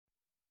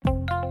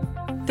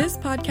This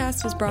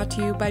podcast is brought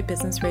to you by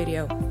Business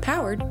Radio,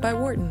 powered by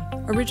Wharton,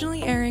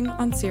 originally airing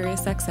on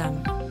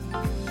SiriusXM.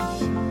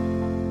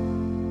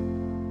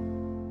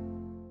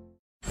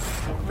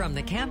 From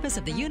the campus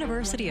of the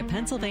University of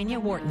Pennsylvania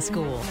Wharton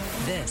School,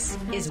 this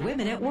is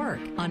Women at Work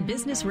on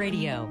Business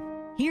Radio.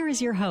 Here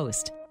is your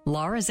host,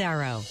 Laura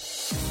Zarrow.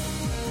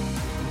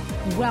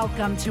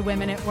 Welcome to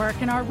Women at Work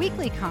and our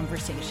weekly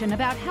conversation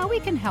about how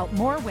we can help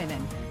more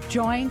women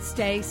join,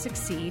 stay,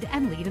 succeed,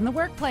 and lead in the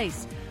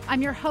workplace.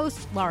 I'm your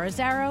host, Laura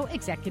Zarrow,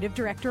 Executive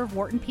Director of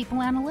Wharton People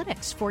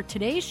Analytics, for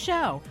today's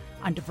show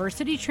on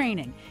diversity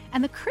training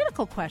and the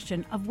critical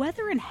question of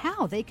whether and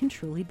how they can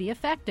truly be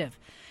effective.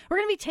 We're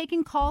going to be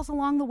taking calls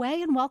along the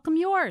way and welcome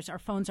yours. Our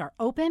phones are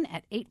open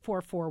at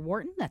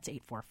 844-WHARTON. That's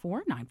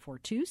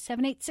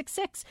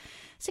 844-942-7866.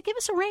 So give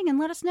us a ring and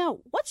let us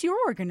know, what's your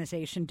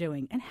organization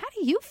doing and how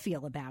do you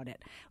feel about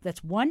it?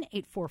 That's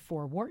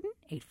 1-844-WHARTON,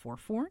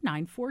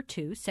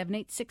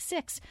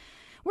 844-942-7866.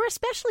 We're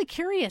especially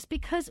curious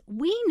because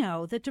we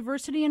know that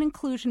diversity and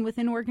inclusion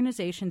within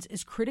organizations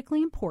is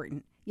critically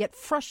important, yet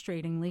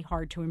frustratingly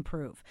hard to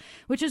improve,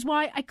 which is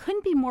why I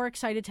couldn't be more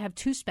excited to have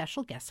two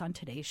special guests on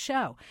today's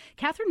show,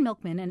 Catherine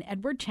Milkman and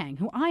Edward Chang,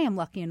 who I am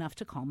lucky enough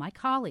to call my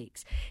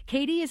colleagues.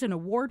 Katie is an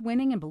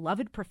award-winning and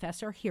beloved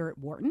professor here at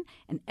Wharton,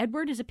 and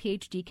Edward is a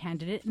PhD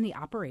candidate in the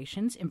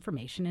Operations,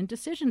 Information, and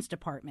Decisions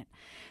Department.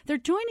 They're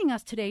joining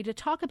us today to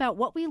talk about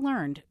what we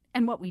learned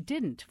and what we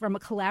didn't from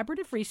a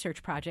collaborative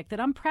research project that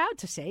I'm proud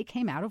to say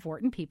came out of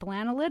Wharton People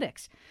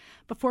Analytics.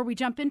 Before we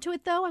jump into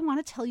it, though, I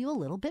want to tell you a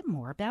little bit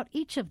more about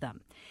each of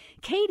them.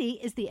 Katie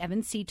is the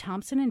Evan C.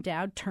 Thompson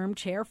Endowed Term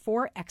Chair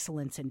for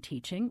Excellence in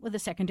Teaching with a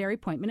secondary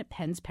appointment at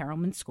Penn's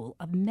Perelman School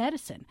of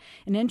Medicine.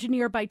 An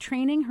engineer by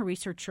training, her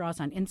research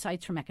draws on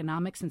insights from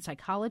economics and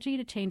psychology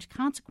to change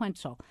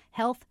consequential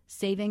health,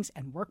 savings,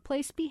 and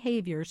workplace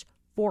behaviors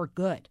for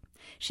good.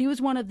 She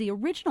was one of the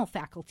original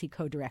faculty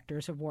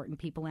co-directors of Wharton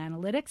People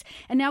Analytics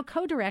and now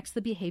co-directs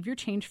the Behavior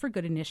Change for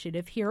Good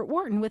initiative here at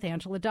Wharton with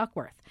Angela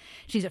Duckworth.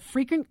 She's a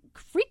frequent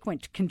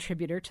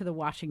contributor to the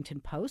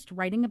Washington Post,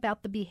 writing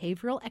about the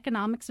behavioral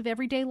economics of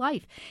everyday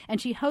life. And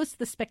she hosts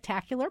the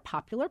spectacular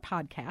popular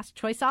podcast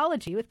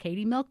Choiceology with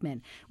Katie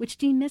Milkman, which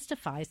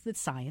demystifies the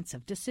science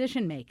of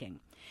decision-making.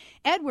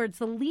 Edward's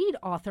the lead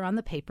author on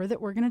the paper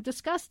that we're going to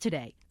discuss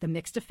today, The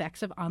Mixed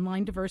Effects of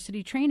Online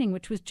Diversity Training,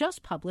 which was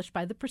just published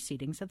by the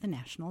Proceedings of the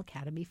National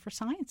Academy for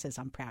Sciences,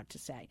 I'm proud to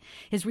say.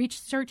 His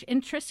research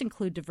interests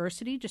include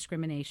diversity,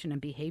 discrimination, and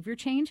behavior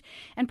change.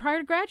 And prior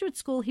to graduate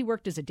school, he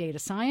worked as a data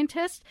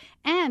scientist,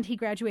 and he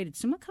graduated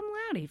summa cum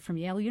laude from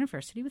Yale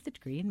University with a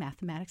degree in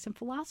mathematics and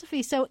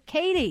philosophy. So,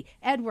 Katie,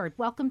 Edward,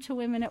 welcome to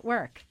Women at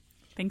Work.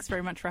 Thanks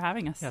very much for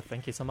having us. Yeah,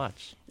 thank you so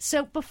much.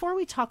 So before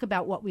we talk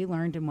about what we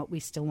learned and what we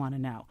still want to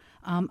know,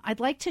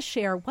 I'd like to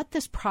share what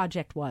this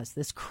project was,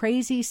 this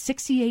crazy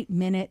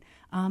 68-minute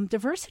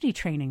diversity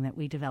training that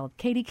we developed.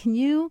 Katie, can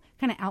you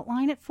kind of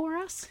outline it for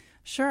us?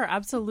 Sure,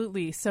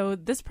 absolutely. So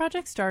this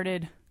project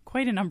started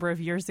quite a number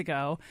of years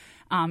ago.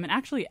 And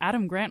actually,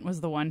 Adam Grant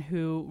was the one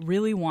who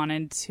really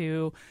wanted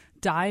to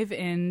dive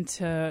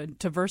into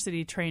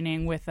diversity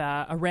training with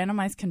a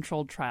randomized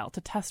controlled trial to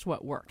test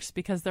what works,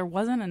 because there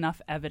wasn't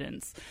enough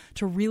evidence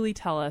to really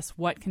tell us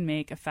what can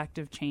make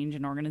effective change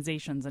in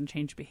organizations and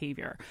change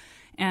behavior.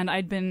 And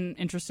I'd been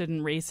interested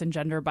in race and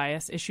gender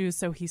bias issues,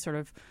 so he sort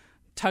of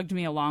tugged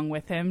me along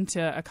with him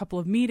to a couple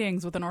of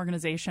meetings with an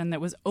organization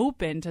that was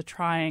open to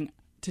trying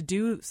to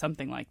do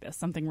something like this,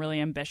 something really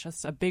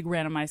ambitious, a big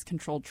randomized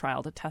controlled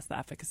trial to test the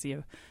efficacy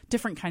of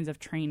different kinds of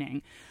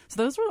training.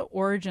 So those were the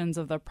origins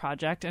of the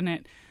project,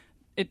 and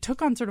it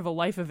took on sort of a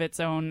life of its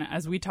own.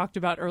 As we talked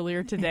about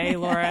earlier today,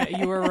 Laura,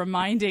 you were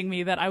reminding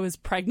me that I was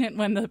pregnant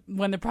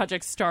when the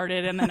project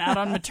started and then out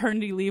on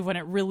maternity leave when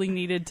it really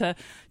needed to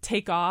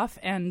take off.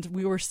 And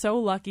we were so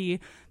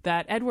lucky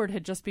that Edward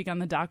had just begun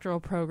the doctoral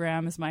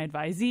program as my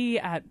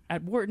advisee at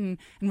Wharton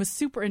and was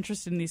super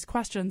interested in these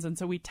questions. And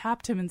so we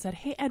tapped him and said,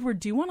 "Hey, Edward,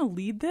 do you want to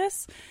lead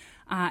this?"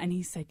 And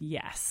he said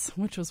yes,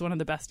 which was one of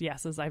the best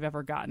yeses I've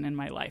ever gotten in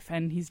my life.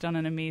 And he's done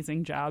an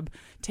amazing job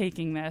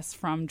taking this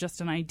from just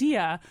an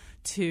idea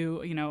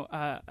to,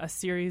 a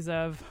series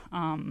of,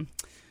 some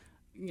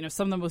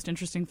of the most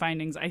interesting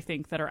findings, I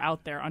think, that are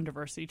out there on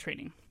diversity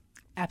training.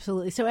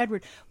 Absolutely. So,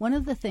 Edward, one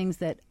of the things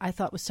that I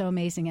thought was so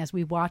amazing as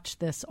we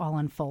watched this all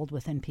unfold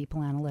within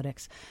People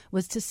Analytics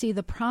was to see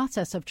the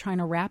process of trying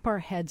to wrap our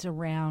heads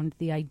around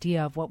the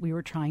idea of what we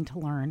were trying to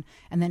learn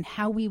and then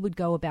how we would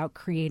go about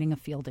creating a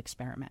field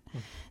experiment.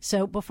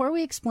 So before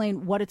we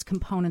explain what its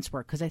components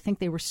were, because I think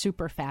they were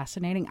super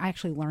fascinating, I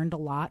actually learned a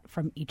lot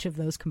from each of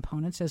those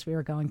components as we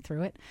were going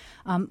through it.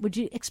 Would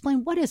you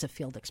explain what is a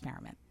field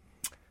experiment?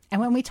 And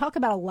when we talk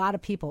about a lot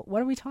of people,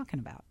 what are we talking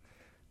about?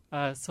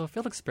 So a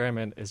field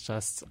experiment is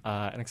just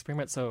an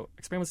experiment. So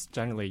experiments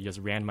generally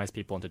just randomize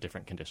people into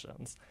different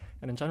conditions.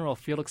 And in general, a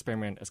field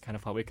experiment is kind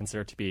of what we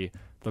consider to be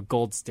the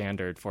gold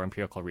standard for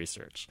empirical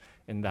research,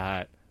 in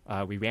that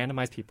we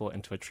randomize people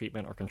into a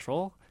treatment or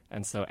control.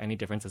 And so any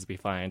differences we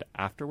find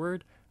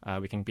afterward,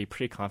 we can be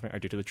pretty confident are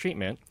due to the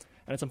treatment.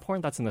 And it's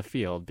important that's in the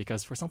field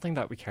because for something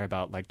that we care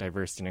about like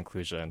diversity and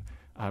inclusion,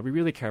 we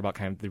really care about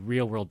kind of the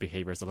real-world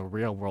behaviors or the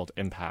real-world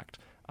impact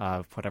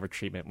of whatever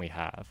treatment we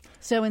have.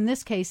 So in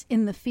this case,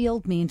 in the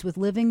field means with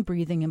living,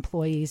 breathing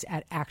employees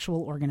at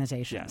actual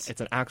organizations. Yes,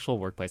 it's an actual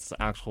workplace. It's an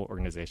actual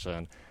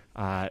organization.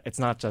 It's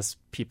not just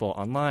people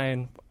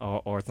online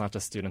or it's not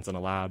just students in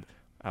a lab.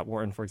 At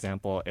Wharton, for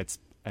example, it's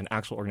an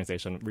actual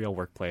organization, real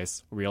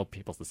workplace, real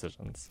people's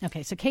decisions.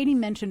 Okay, so Katie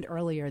mentioned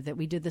earlier that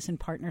we did this in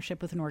partnership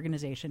with an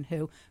organization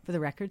who, for the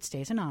record,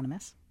 stays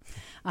anonymous.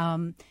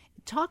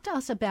 Talk to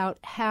us about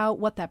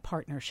what that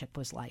partnership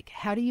was like.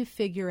 How do you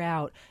figure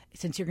out,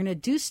 since you're going to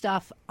do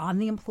stuff on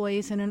the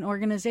employees in an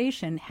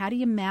organization, how do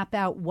you map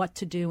out what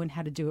to do and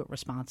how to do it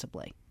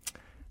responsibly?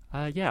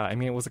 Yeah, I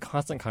mean, it was a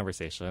constant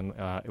conversation.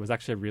 It was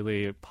actually a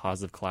really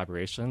positive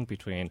collaboration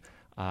between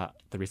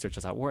the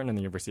researchers at Wharton and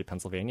the University of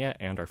Pennsylvania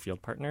and our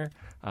field partner.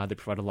 They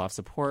provided a lot of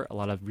support, a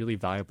lot of really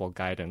valuable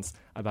guidance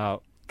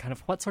about kind of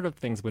what sort of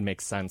things would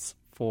make sense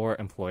for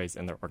employees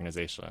in their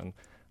organization.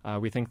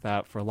 We think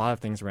that for a lot of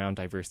things around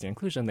diversity and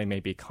inclusion, they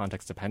may be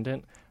context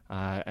dependent.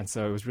 And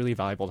so it was really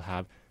valuable to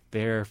have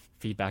their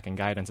feedback and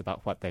guidance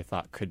about what they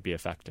thought could be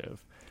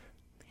effective.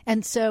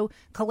 And so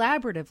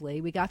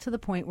collaboratively, we got to the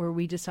point where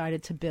we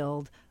decided to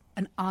build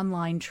an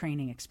online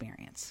training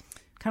experience.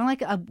 Kind of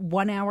like a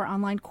 1-hour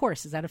online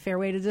course. Is that a fair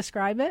way to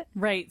describe it?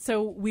 Right.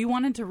 So we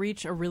wanted to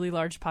reach a really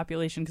large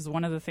population because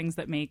one of the things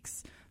that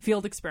makes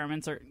field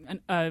experiments are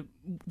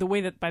the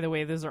way that, by the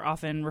way, those are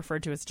often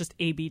referred to as just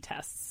A/B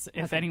tests.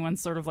 If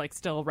anyone's sort of like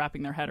still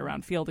wrapping their head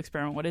around field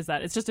experiment, what is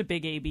that? It's just a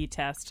big A/B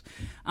test.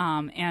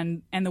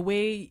 And the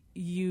way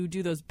you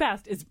do those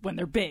best is when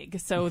they're big.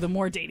 So the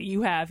more data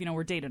you have,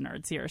 we're data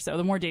nerds here. So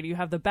the more data you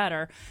have, the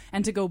better.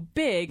 And to go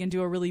big and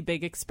do a really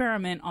big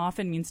experiment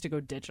often means to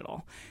go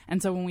digital.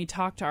 And so when we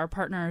talk to our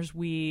partners,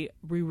 we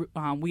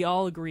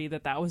all agree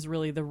that was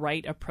really the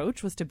right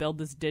approach, was to build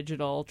this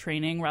digital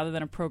training rather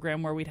than a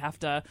program where we'd have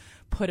to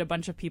put a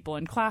bunch of people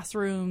in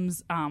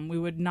classrooms. We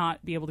would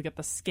not be able to get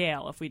the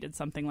scale if we did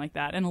something like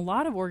that. And a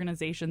lot of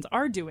organizations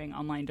are doing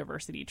online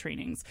diversity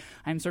trainings.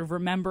 I'm sort of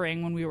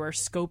remembering when we were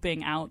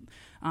scoping out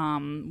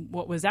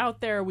what was out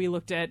there, we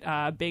looked at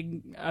a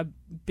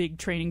big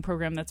training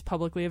program that's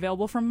publicly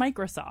available from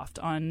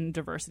Microsoft on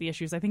diversity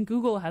issues. I think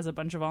Google has a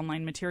bunch of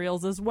online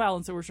materials as well.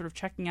 And so we're sort of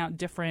checking out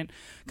different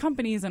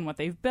companies and what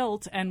they've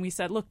built. And we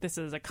said, look, this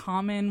is a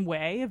common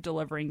way of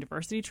delivering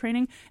diversity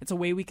training. It's a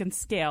way we can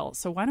scale.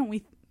 So why don't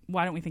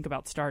we think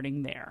about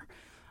starting there?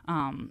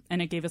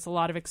 And it gave us a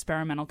lot of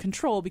experimental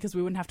control because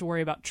we wouldn't have to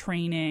worry about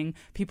training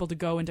people to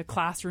go into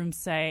classrooms,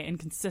 say, and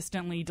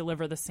consistently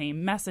deliver the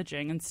same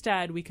messaging.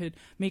 Instead, we could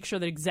make sure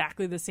that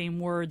exactly the same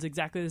words,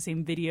 exactly the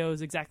same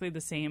videos, exactly the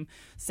same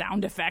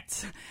sound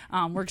effects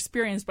were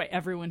experienced by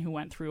everyone who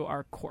went through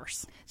our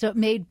course. So it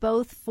made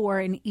both for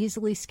an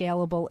easily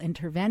scalable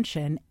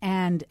intervention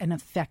and an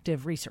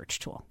effective research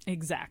tool.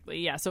 Exactly.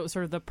 Yeah. So it was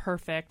sort of the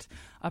perfect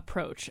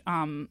approach.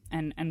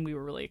 And we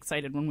were really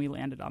excited when we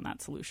landed on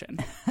that solution.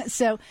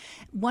 So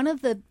one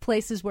of the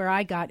places where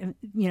I got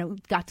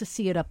to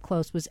see it up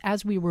close was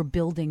as we were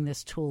building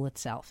this tool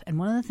itself. And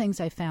one of the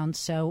things I found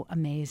so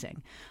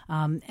amazing,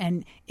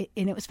 and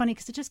it was funny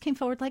because it just came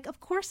forward like, of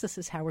course this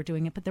is how we're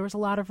doing it, but there was a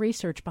lot of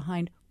research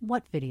behind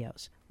what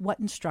videos, what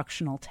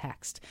instructional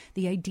text,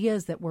 the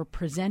ideas that were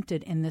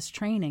presented in this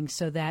training,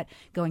 so that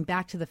going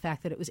back to the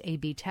fact that it was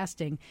A/B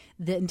testing,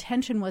 the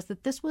intention was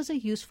that this was a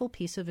useful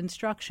piece of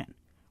instruction.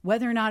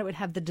 Whether or not it would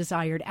have the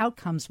desired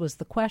outcomes was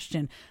the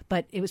question,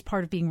 but it was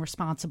part of being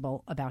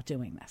responsible about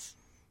doing this.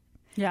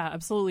 Yeah,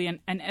 absolutely. And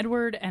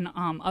Edward and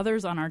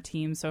others on our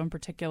team, so in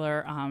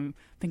particular,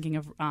 thinking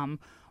of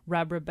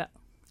Reb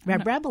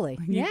Rebelli.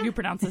 Yeah. You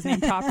pronounced his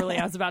name properly.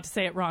 I was about to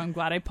say it wrong. I'm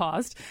glad I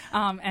paused.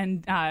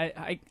 And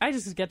I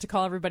just get to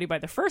call everybody by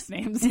their first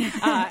names.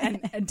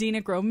 And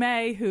Dina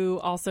Gromay,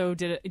 who also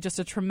did just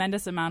a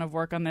tremendous amount of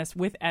work on this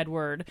with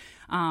Edward,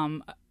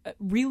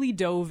 really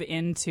dove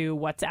into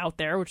what's out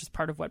there, which is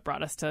part of what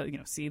brought us to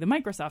see the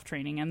Microsoft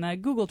training and the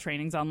Google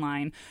trainings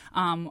online.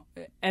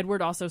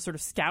 Edward also sort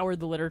of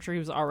scoured the literature. He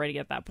was already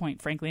at that point,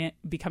 frankly,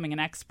 becoming an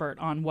expert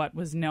on what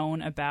was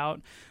known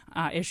about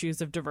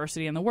issues of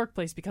diversity in the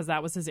workplace, because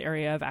that was his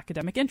area of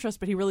academic interest.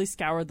 But he really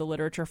scoured the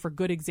literature for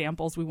good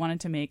examples. We wanted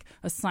to make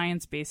a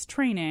science-based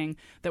training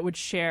that would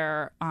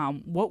share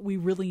what we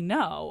really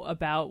know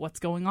about what's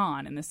going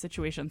on in this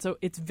situation. So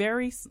it's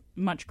very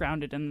much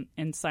grounded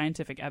in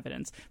scientific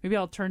evidence. Maybe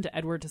I'll turn to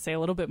Edward to say a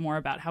little bit more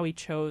about how he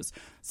chose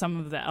some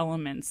of the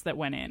elements that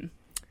went in.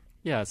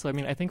 Yeah, so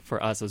I think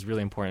for us it was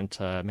really important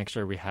to make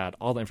sure we had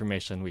all the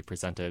information we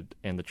presented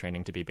in the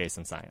training to be based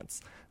in science.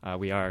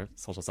 We are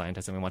social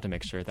scientists, and we want to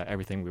make sure that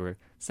everything we were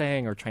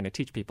saying or trying to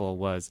teach people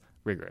was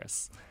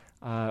rigorous.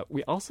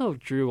 We also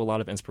drew a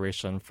lot of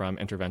inspiration from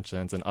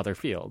interventions in other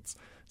fields.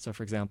 So,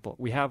 for example,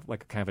 we have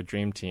like kind of a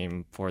dream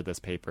team for this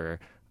paper.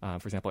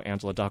 For example,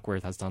 Angela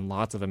Duckworth has done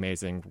lots of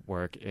amazing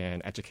work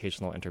in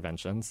educational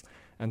interventions.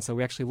 And so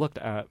we actually looked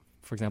at,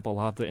 for example, a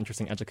lot of the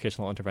interesting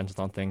educational interventions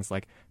on things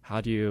like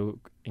how do you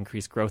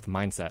increase growth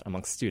mindset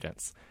amongst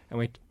students. And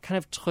we kind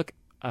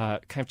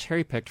of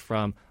cherry-picked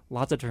from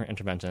lots of different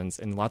interventions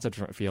in lots of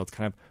different fields,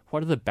 kind of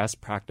what are the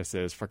best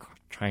practices for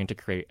trying to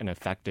create an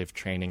effective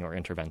training or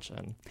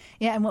intervention.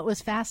 Yeah, and what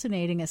was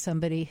fascinating as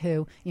somebody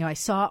who, I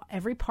saw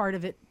every part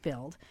of it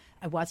build.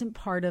 I wasn't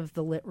part of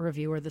the lit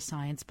review or the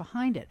science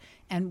behind it.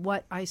 And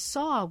what I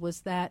saw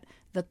was that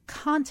the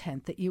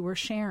content that you were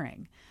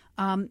sharing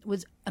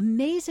was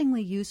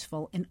amazingly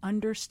useful in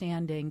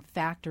understanding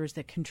factors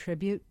that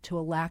contribute to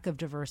a lack of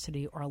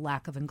diversity or a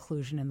lack of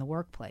inclusion in the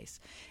workplace.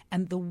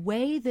 And the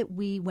way that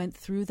we went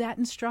through that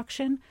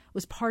instruction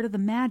was part of the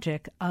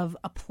magic of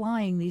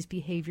applying these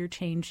behavior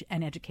change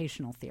and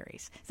educational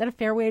theories. Is that a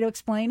fair way to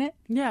explain it?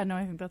 Yeah, no,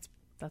 I think that's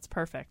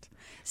perfect.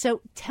 So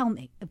tell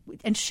me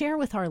and share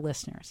with our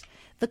listeners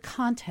the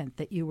content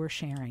that you were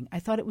sharing. I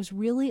thought it was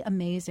really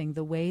amazing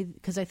the way,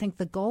 because I think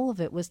the goal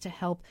of it was to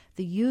help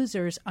the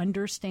users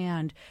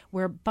understand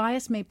where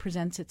bias may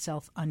present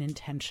itself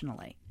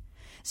unintentionally.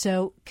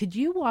 So could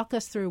you walk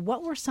us through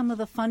what were some of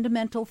the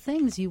fundamental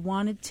things you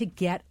wanted to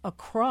get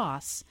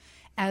across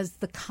as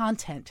the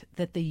content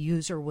that the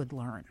user would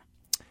learn?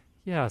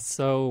 Yeah,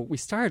 so we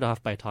started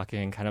off by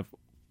talking kind of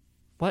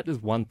what is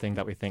one thing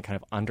that we think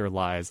kind of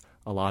underlies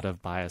a lot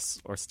of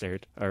bias or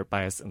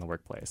bias in the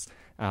workplace.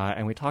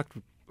 And we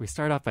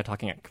started off by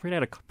talking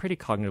at a pretty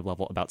cognitive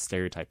level about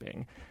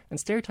stereotyping. And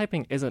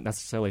stereotyping isn't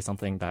necessarily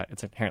something that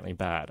it's inherently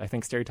bad. I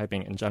think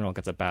stereotyping in general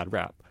gets a bad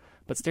rep.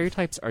 But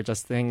stereotypes are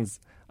just things,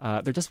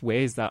 they're just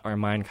ways that our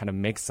mind kind of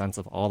makes sense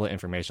of all the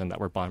information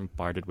that we're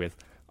bombarded with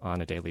on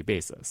a daily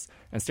basis.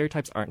 And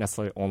stereotypes aren't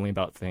necessarily only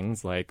about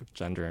things like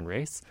gender and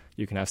race.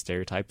 You can have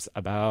stereotypes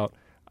about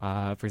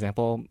for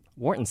example,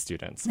 Wharton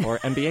students or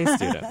MBA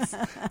students.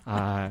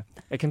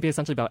 It can be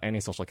essentially about any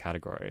social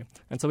category.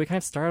 And so we kind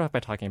of started off by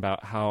talking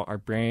about how our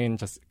brain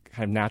just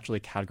kind of naturally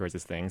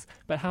categorizes things,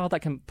 but how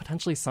that can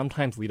potentially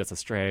sometimes lead us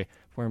astray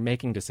when we're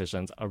making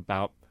decisions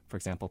about, for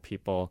example,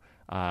 people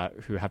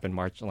who have been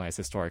marginalized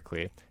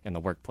historically in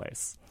the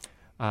workplace.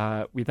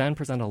 We then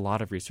present a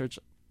lot of research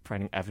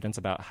providing evidence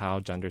about how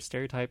gender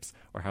stereotypes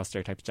or how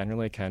stereotypes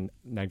generally can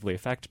negatively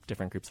affect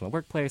different groups in the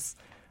workplace.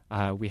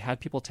 We had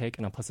people take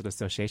an implicit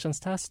associations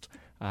test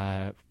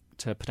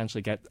to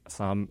potentially get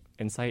some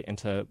insight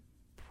into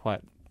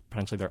what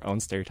potentially their own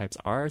stereotypes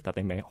are that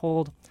they may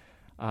hold.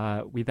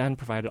 We then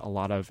provided a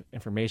lot of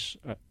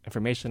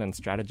information and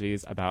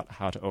strategies about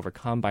how to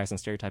overcome bias and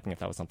stereotyping if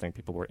that was something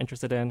people were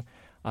interested in.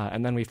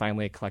 And then we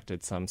finally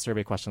collected some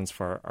survey questions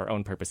for our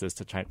own purposes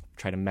to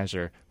try to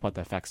measure what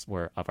the effects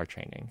were of our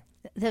training.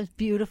 That's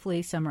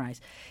beautifully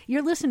summarized.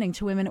 You're listening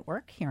to Women at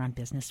Work here on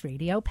Business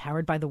Radio,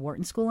 powered by the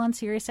Wharton School on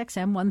Sirius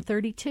XM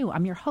 132.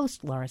 I'm your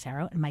host, Laura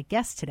Zarrow, and my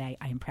guest today,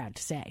 I am proud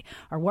to say,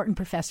 are Wharton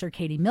professor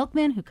Katie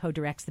Milkman, who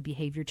co-directs the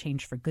Behavior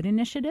Change for Good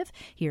initiative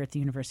here at the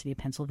University of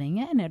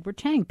Pennsylvania, and Edward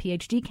Chang,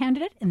 PhD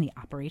candidate in the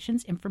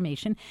Operations,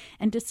 Information,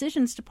 and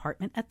Decisions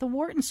Department at the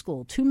Wharton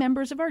School, two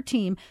members of our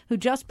team who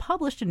just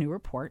published a new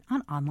report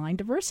on online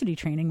diversity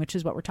training, which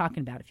is what we're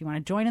talking about. If you want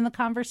to join in the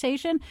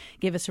conversation,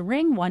 give us a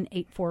ring,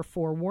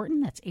 1-844-WHARTON.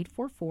 That's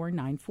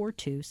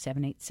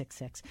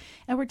 844-942-7866.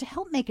 Edward, to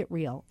help make it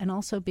real, and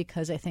also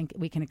because I think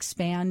we can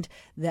expand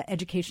the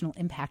educational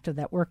impact of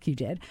that work you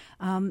did,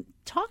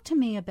 talk to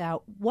me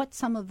about what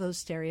some of those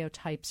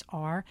stereotypes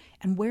are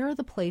and where are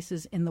the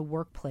places in the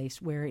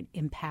workplace where it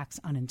impacts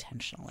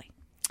unintentionally.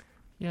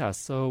 Yeah,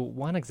 so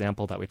one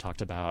example that we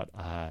talked about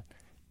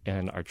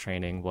in our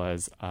training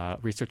was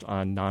research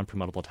on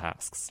non-promotable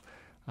tasks.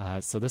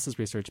 So this is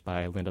research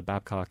by Linda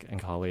Babcock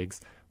and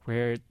colleagues,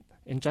 where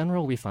in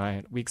general, we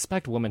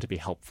expect women to be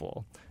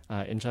helpful.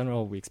 In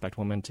general, we expect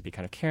women to be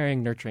kind of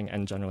caring, nurturing,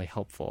 and generally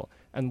helpful.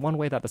 And one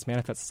way that this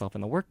manifests itself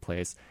in the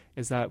workplace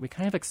is that we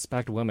kind of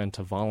expect women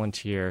to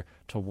volunteer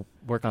to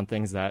work on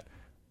things that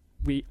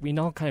we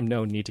all kind of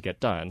know need to get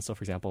done. So,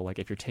 for example, like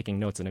if you're taking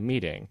notes in a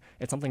meeting,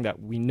 it's something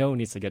that we know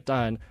needs to get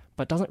done,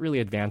 but doesn't really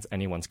advance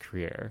anyone's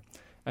career.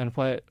 And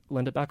what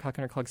Linda Babcock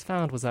and her colleagues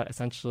found was that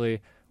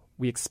essentially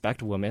we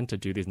expect women to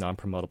do these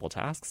non-promotable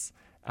tasks,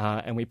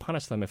 and we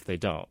punish them if they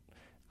don't.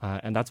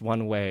 And that's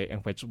one way in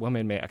which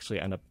women may actually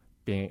end up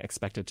being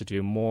expected to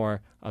do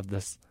more of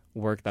this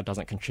work that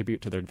doesn't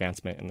contribute to their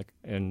advancement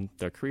in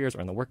their careers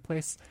or in the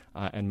workplace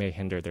and may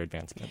hinder their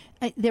advancement.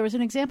 There was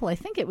an example, I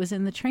think it was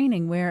in the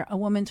training, where a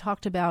woman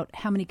talked about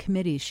how many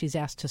committees she's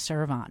asked to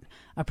serve on,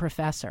 a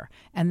professor,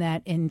 and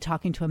that in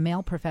talking to a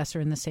male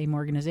professor in the same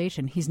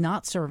organization, he's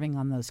not serving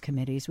on those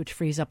committees, which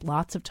frees up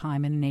lots of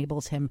time and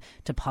enables him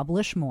to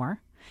publish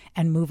more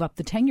and move up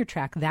the tenure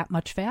track that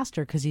much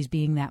faster because he's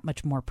being that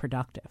much more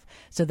productive.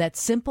 So that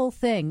simple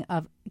thing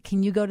of,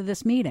 can you go to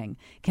this meeting,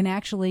 can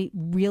actually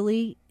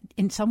really,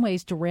 in some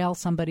ways, derail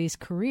somebody's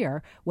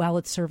career while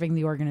it's serving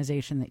the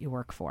organization that you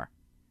work for.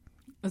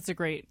 That's a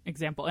great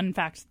example. And in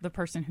fact, the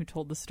person who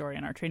told the story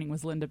in our training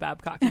was Linda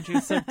Babcock, and she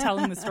was sort of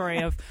telling the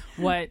story of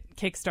what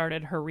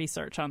kickstarted her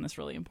research on this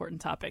really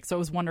important topic. So it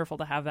was wonderful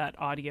to have that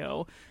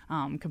audio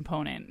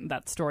component,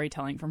 that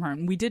storytelling from her.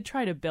 And we did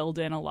try to build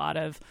in a lot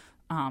of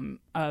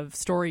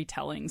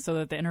storytelling, so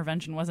that the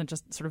intervention wasn't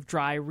just sort of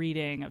dry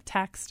reading of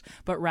text,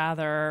 but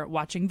rather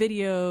watching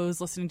videos,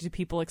 listening to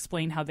people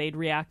explain how they'd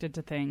reacted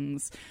to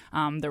things.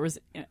 There was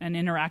an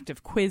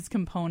interactive quiz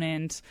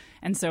component.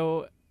 And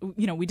so,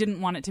 we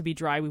didn't want it to be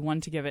dry. We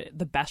wanted to give it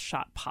the best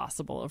shot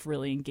possible of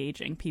really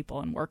engaging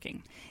people and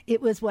working.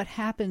 It was what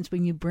happens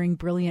when you bring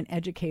brilliant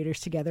educators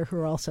together who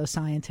are also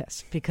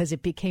scientists, because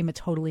it became a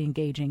totally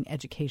engaging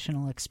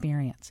educational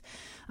experience.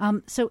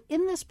 So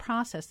in this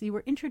process, you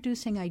were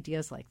introducing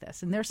ideas like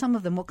this, and there's some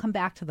of them. We'll come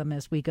back to them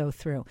as we go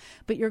through.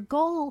 But your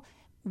goal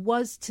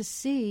was to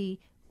see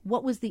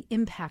what was the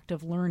impact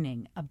of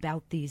learning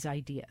about these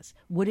ideas?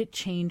 Would it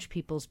change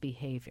people's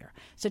behavior?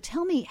 So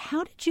tell me,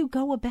 how did you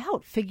go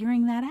about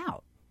figuring that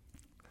out?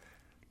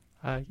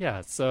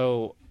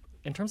 So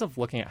in terms of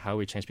looking at how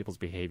we change people's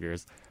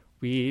behaviors,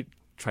 we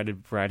tried a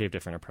variety of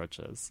different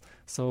approaches.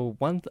 So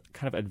one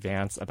kind of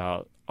advance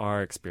about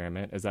our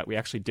experiment is that we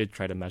actually did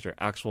try to measure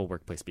actual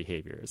workplace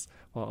behaviors.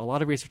 Well, a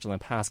lot of research in the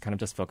past kind of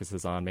just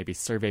focuses on maybe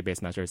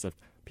survey-based measures of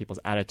people's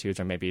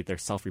attitudes or maybe their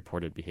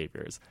self-reported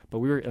behaviors. But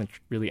we were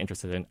really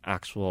interested in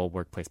actual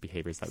workplace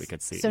behaviors that we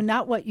could see. So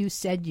not what you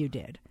said you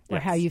did or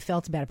Yes. how you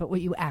felt about it, but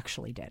what you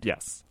actually did.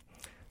 Yes.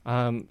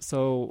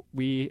 So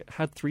we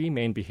had 3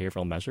 main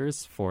behavioral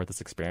measures for this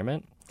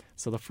experiment.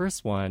 So the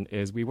first one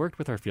is we worked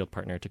with our field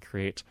partner to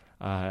create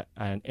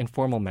an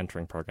informal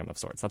mentoring program of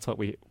sorts. That's what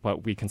we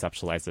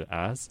conceptualized it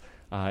as.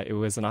 It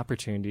was an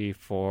opportunity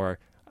for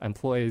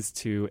employees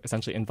to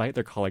essentially invite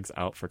their colleagues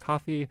out for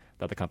coffee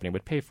that the company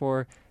would pay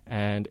for,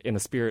 and in the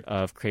spirit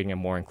of creating a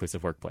more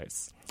inclusive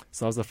workplace.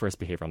 So that was the first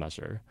behavioral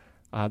measure.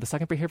 The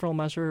second behavioral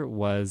measure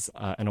was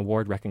an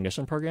award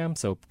recognition program,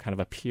 so kind of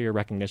a peer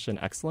recognition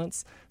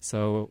excellence.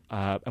 So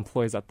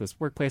employees at this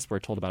workplace were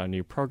told about a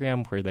new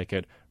program where they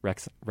could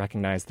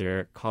recognize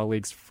their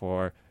colleagues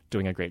for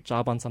doing a great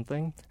job on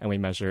something, and we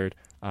measured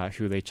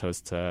who they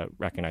chose to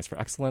recognize for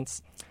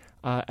excellence.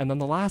 And then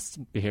the last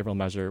behavioral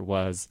measure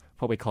was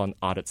what we call an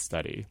audit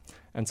study.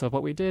 And so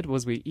what we did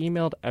was we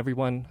emailed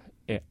everyone,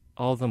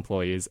 all the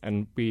employees,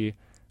 and we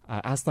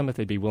asked them if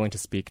they'd be willing to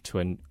speak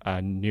to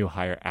a new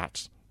hire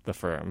at the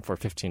firm for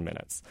 15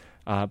 minutes.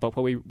 But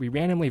we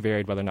randomly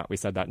varied whether or not we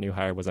said that new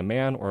hire was a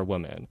man or a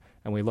woman.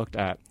 And we looked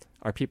at,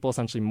 are people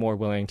essentially more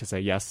willing to say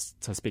yes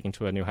to speaking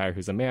to a new hire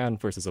who's a man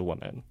versus a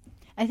woman?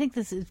 I think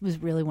was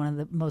really one of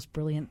the most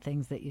brilliant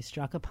things that you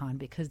struck upon,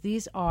 because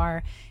these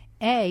are,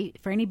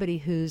 for anybody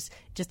who's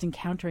just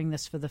encountering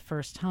this for the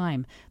first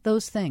time,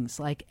 those things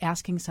like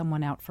asking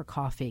someone out for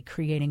coffee,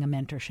 creating a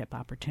mentorship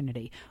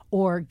opportunity,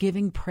 or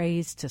giving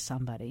praise to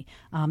somebody,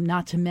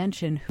 not to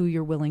mention who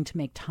you're willing to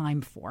make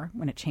time for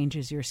when it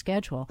changes your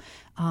schedule,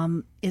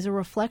 is a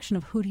reflection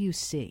of who do you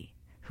see?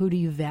 Who do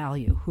you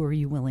value? Who are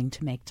you willing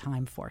to make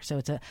time for? So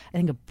it's I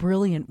think a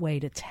brilliant way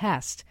to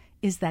test,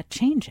 is that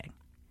changing?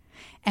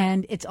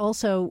 And it's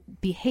also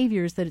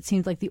behaviors that it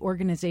seems like the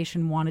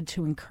organization wanted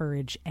to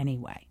encourage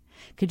anyway.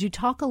 Could you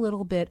talk a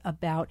little bit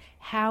about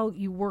how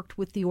you worked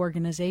with the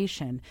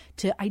organization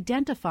to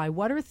identify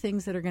what are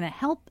things that are going to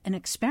help an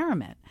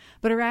experiment,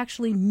 but are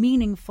actually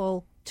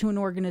meaningful to an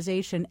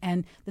organization,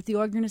 and that the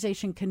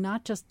organization can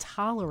not just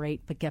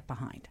tolerate, but get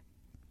behind?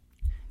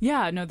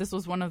 Yeah, no, this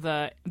was one of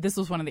the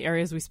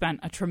areas we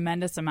spent a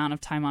tremendous amount of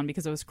time on,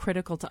 because it was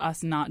critical to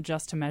us not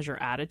just to measure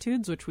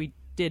attitudes, which we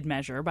did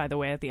measure, by the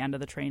way, at the end of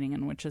the training,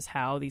 and which is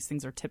how these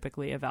things are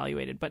typically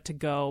evaluated, but to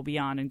go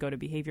beyond and go to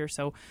behavior.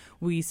 So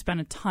we spent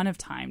a ton of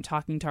time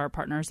talking to our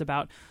partners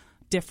about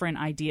different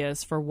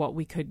ideas for what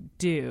we could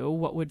do,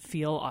 what would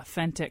feel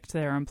authentic to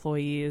their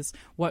employees,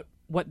 what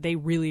they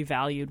really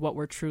valued, what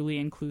were truly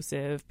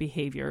inclusive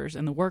behaviors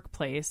in the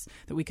workplace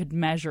that we could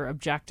measure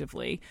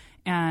objectively.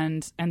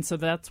 And so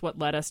that's what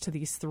led us to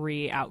these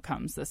 3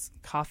 outcomes, this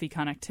coffee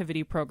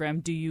connectivity program.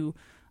 Do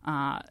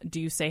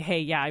you say, hey,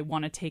 yeah, I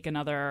want to take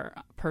another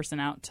person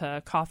out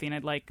to coffee and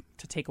I'd like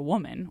to take a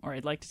woman, or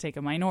I'd like to take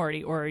a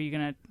minority, or are you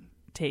going to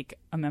take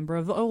a member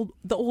of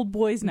the old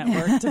boys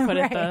network, to put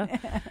right.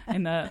 it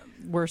in the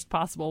worst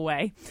possible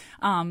way?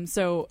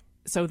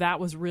 So that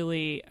was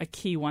really a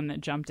key one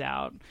that jumped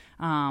out.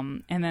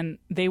 And then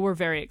they were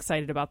very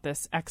excited about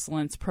this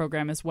excellence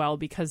program as well,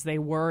 because they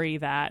worry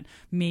that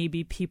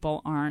maybe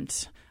people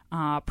aren't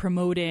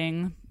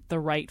promoting the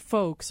right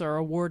folks or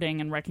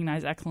awarding and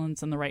recognize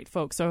excellence in the right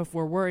folks. So if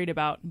we're worried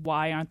about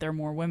why aren't there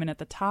more women at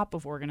the top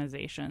of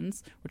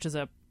organizations, which is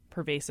a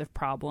pervasive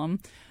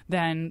problem,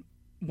 then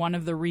one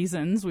of the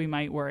reasons we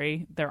might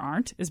worry there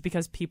aren't is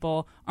because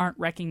people aren't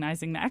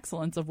recognizing the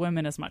excellence of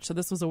women as much. So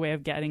this was a way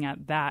of getting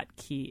at that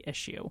key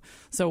issue.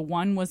 So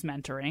 1 was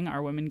mentoring.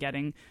 Are women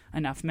getting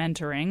enough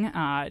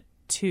mentoring?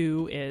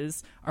 2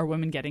 is, are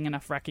women getting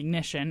enough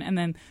recognition? And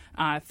then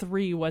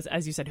 3 was,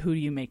 as you said, who do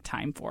you make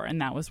time for?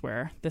 And that was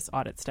where this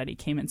audit study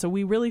came in. So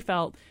we really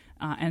felt,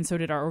 and so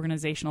did our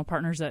organizational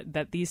partners,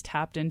 that these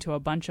tapped into a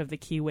bunch of the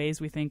key ways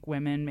we think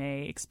women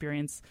may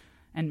experience,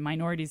 and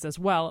minorities as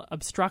well,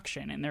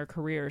 obstruction in their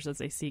careers as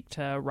they seek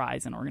to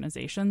rise in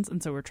organizations.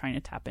 And so we're trying to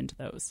tap into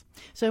those.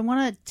 So I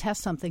want to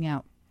test something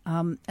out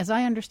As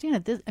I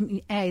understand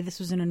it, this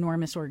was an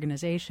enormous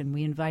organization.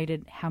 We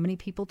invited how many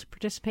people to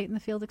participate in the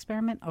field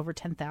experiment? Over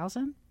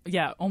 10,000?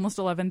 Yeah, almost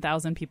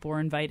 11,000 people were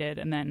invited,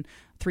 and then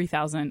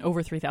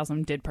over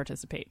 3,000 did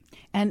participate.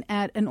 And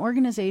at an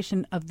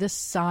organization of this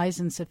size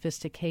and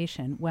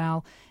sophistication,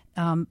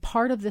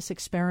 part of this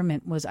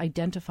experiment was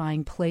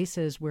identifying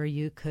places where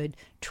you could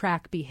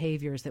track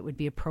behaviors that would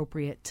be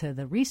appropriate to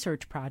the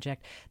research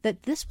project,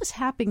 that this was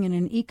happening in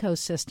an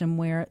ecosystem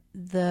where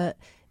the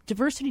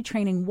diversity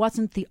training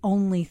wasn't the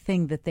only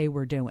thing that they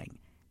were doing.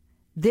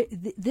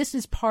 This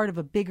is part of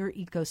a bigger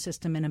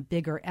ecosystem and a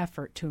bigger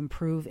effort to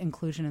improve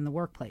inclusion in the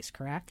workplace,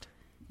 correct?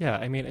 Yeah,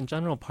 I mean, in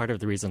general, part of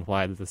the reason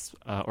why this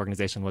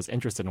organization was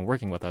interested in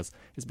working with us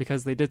is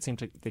because they did seem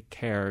to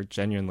care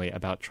genuinely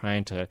about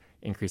trying to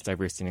increase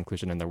diversity and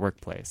inclusion in their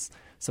workplace.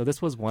 So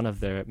this was one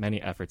of the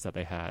many efforts that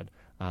they had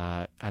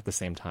at the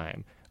same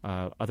time.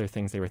 Other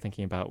things they were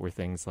thinking about were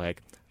things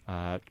like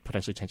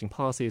potentially changing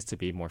policies to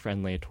be more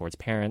friendly towards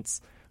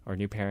parents or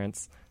new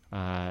parents.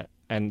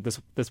 And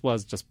this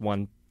was just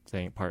one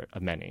part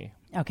of many.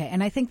 Okay,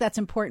 and I think that's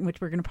important, which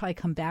we're going to probably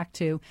come back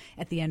to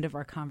at the end of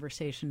our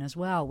conversation as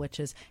well, which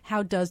is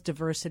how does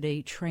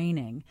diversity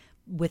training,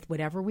 with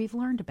whatever we've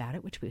learned about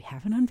it, which we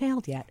haven't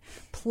unveiled yet,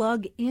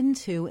 plug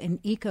into an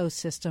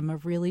ecosystem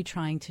of really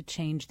trying to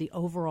change the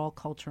overall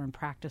culture and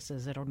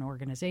practices at an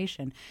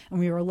organization. And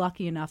we were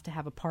lucky enough to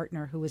have a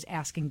partner who was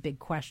asking big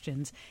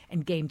questions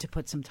and game to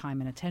put some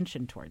time and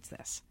attention towards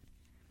this.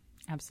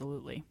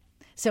 Absolutely.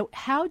 So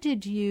how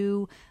did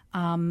you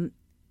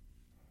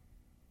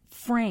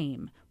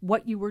frame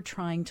what you were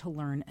trying to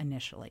learn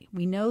initially?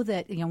 We know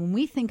that, when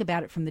we think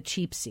about it from the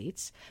cheap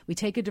seats, we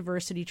take a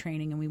diversity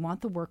training and we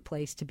want the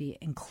workplace to be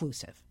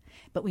inclusive.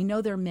 But we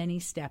know there are many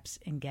steps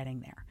in getting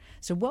there.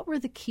 So what were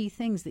the key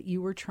things that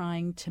you were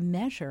trying to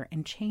measure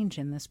and change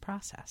in this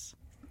process?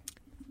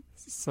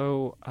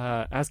 So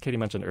as Katie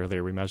mentioned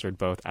earlier, we measured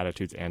both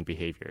attitudes and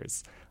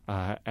behaviors.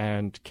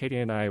 And Katie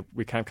and I,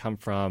 we kind of come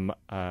from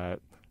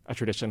a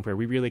tradition where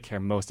we really care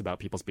most about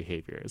people's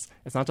behaviors.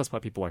 It's not just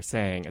what people are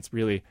saying, it's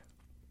really,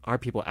 are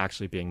people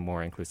actually being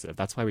more inclusive?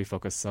 That's why we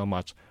focus so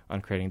much on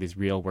creating these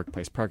real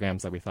workplace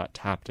programs that we thought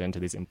tapped into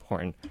these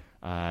important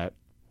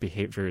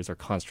behaviors or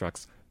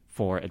constructs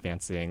for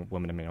advancing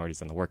women and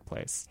minorities in the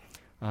workplace.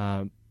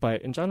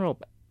 But in general,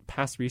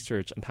 past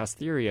research and past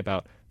theory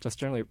about just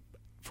generally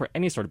for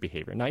any sort of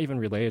behavior, not even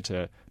related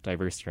to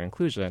diversity or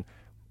inclusion,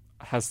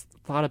 has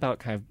thought about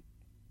kind of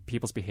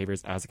people's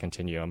behaviors as a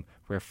continuum,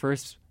 where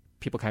first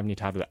people kind of need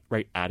to have the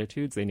right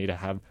attitudes. They need to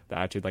have the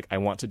attitude like, I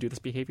want to do this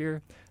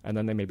behavior. And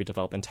then they maybe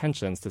develop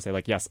intentions to say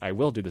like, yes, I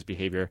will do this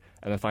behavior.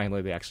 And then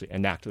finally they actually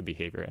enact the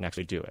behavior and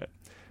actually do it.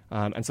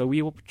 And so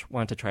we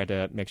want to try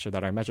to make sure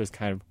that our measures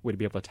kind of would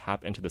be able to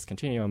tap into this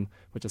continuum,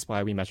 which is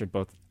why we measured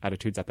both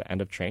attitudes at the end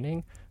of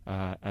training,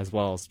 as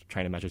well as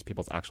trying to measure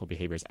people's actual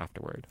behaviors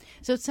afterward.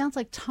 So it sounds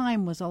like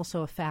time was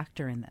also a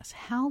factor in this.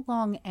 How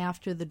long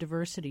after the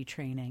diversity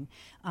training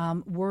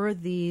was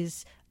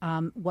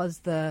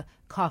the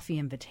coffee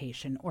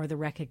invitation or the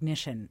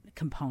recognition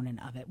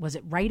component of it? Was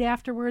it right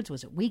afterwards?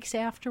 Was it weeks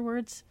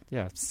afterwards?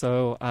 Yeah,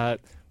 so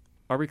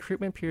our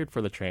recruitment period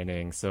for the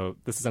training, so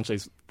this essentially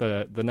is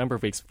the number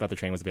of weeks that the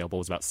training was available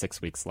was about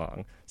 6 weeks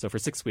long. So for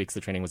 6 weeks,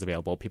 the training was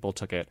available. People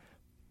took it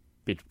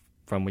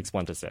from weeks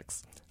 1 to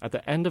 6. At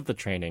the end of the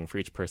training for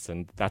each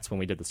person, that's when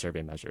we did the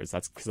survey measures.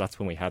 That's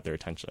when we had their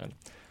attention.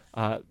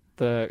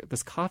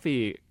 This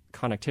coffee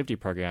connectivity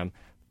program,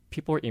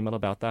 people were emailed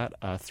about that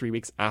 3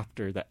 weeks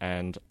after the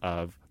end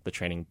of the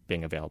training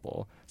being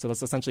available. So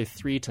that's essentially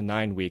 3 to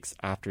 9 weeks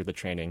after the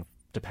training,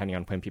 depending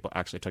on when people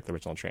actually took the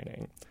original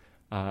training.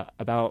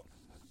 About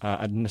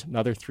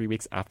another 3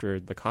 weeks after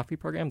the coffee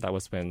program, that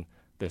was when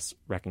this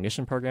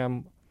recognition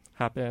program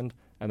happened.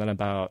 And then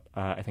about,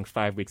 I think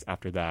 5 weeks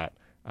after that,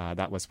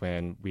 that was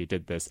when we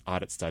did this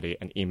audit study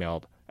and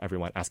emailed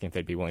everyone asking if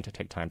they'd be willing to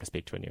take time to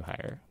speak to a new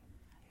hire.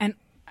 And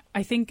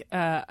I think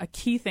a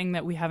key thing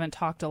that we haven't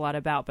talked a lot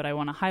about, but I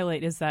want to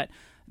highlight, is that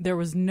there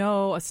was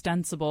no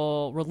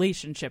ostensible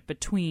relationship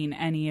between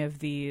any of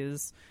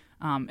these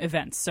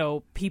events.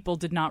 So people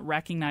did not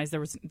recognize, there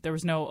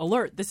was no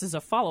alert. This is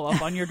a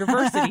follow-up on your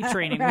diversity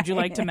training. Right. Would you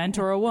like to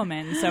mentor a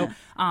woman? So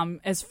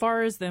as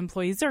far as the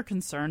employees are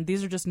concerned,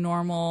 these are just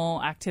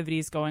normal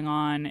activities going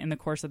on in the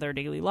course of their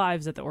daily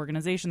lives at the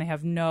organization. They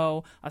have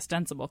no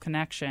ostensible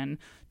connection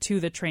to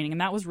the training.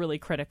 And that was really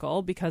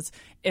critical, because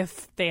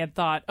if they had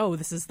thought, oh,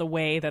 this is the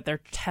way that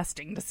they're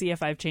testing to see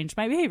if I've changed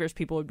my behaviors,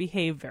 people would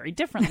behave very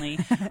differently.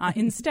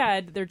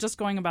 Instead, they're just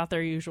going about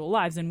their usual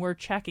lives, and we're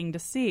checking to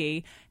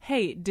see,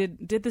 hey,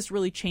 did this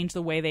really change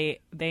the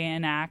way they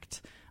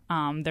enact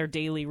their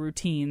daily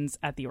routines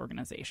at the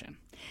organization?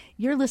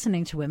 You're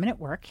listening to Women at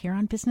Work here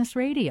on Business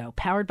Radio,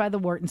 powered by the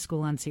Wharton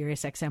School on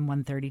Sirius XM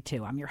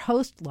 132. I'm your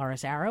host, Laura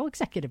Zarrow,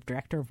 Executive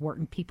Director of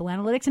Wharton People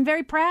Analytics, and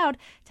very proud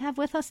to have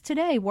with us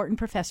today Wharton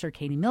professor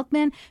Katie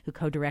Milkman, who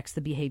co-directs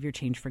the Behavior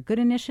Change for Good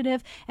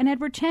initiative, and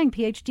Edward Cheng,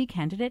 PhD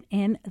candidate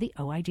in the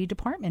OIG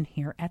department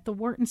here at the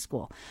Wharton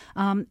School.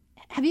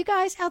 Have you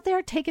guys out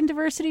there taken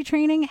diversity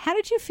training? How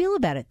did you feel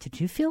about it? Did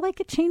you feel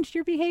like it changed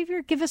your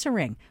behavior? Give us a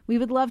ring. We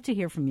would love to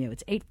hear from you.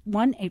 It's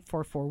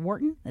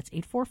 844-WHARTON. That's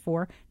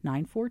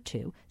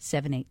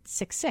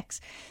 844-942-7866.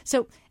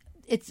 So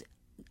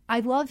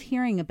I love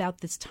hearing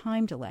about this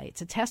time delay.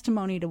 It's a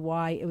testimony to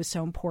why it was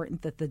so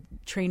important that the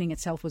training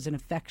itself was an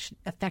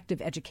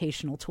effective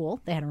educational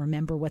tool. They had to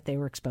remember what they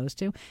were exposed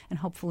to and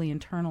hopefully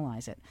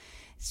internalize it.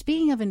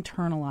 Speaking of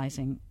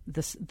internalizing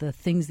the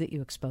things that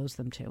you expose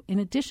them to, in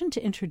addition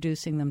to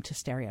introducing them to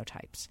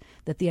stereotypes,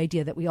 that the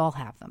idea that we all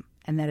have them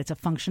and that it's a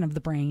function of the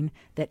brain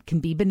that can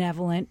be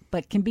benevolent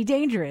but can be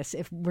dangerous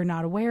if we're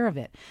not aware of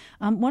it.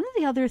 One of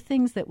the other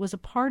things that was a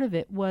part of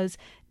it was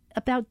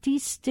about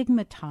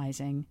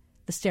destigmatizing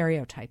the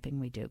stereotyping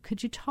we do.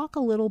 Could you talk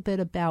a little bit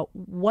about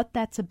what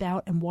that's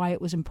about and why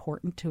it was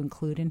important to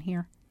include in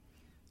here?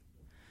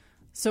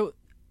 So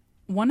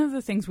one of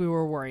the things we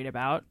were worried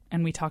about,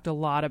 and we talked a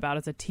lot about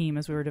as a team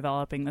as we were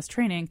developing this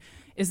training,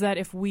 is that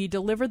if we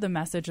delivered the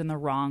message in the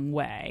wrong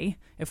way,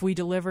 if we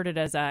delivered it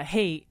as a,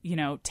 hey,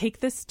 take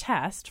this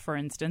test, for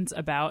instance,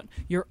 about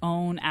your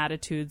own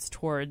attitudes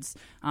towards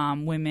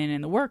women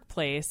in the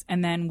workplace,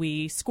 and then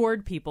we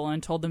scored people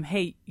and told them,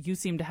 hey, you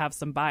seem to have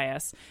some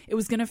bias, it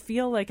was going to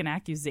feel like an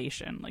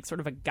accusation, like sort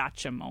of a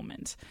gotcha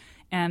moment.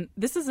 And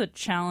this is a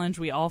challenge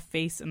we all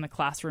face in the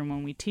classroom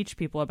when we teach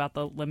people about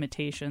the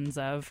limitations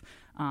of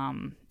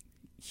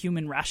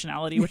human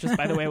rationality, which is,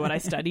 by the way, what I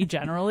study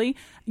generally.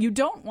 You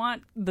don't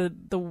want the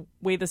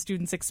way the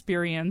students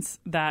experience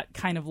that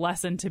kind of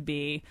lesson to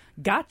be,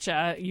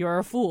 gotcha, you're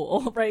a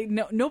fool, right?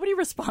 No, nobody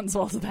responds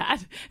well to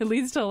that. It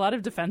leads to a lot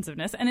of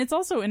defensiveness. And it's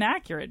also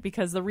inaccurate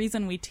because the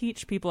reason we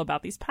teach people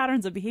about these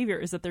patterns of behavior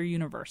is that they're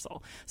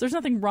universal. So there's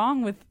nothing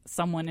wrong with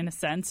someone, in a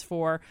sense,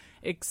 for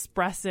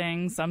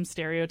expressing some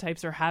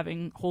stereotypes or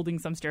holding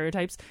some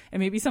stereotypes. It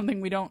may be something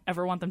we don't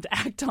ever want them to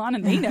act on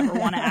and they never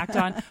want to act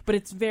on, but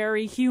it's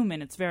very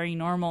human. It's very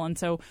normal. And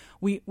so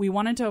we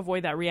wanted to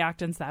avoid that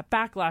reactance, that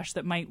backlash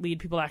that might lead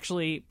people to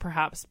actually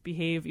perhaps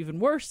behave even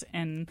worse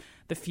in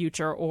the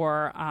future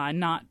or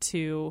not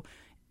to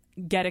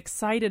get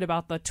excited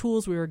about the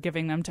tools we were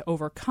giving them to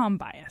overcome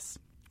bias.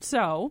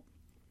 So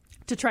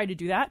to try to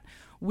do that,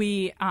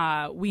 we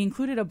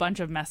included a bunch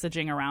of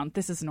messaging around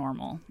this is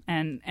normal.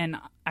 And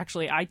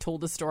actually, I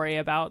told a story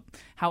about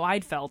how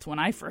I'd felt when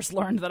I first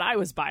learned that I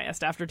was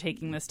biased after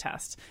taking this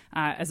test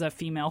as a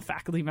female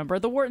faculty member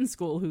at the Wharton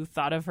School who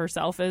thought of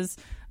herself as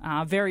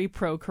very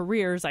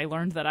pro-careers. I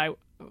learned that I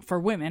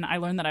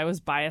was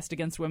biased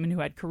against women who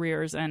had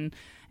careers, and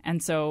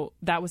so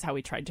that was how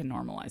we tried to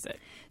normalize it.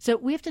 So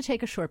we have to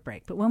take a short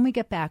break, but when we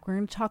get back, we're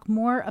going to talk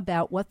more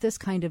about what this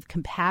kind of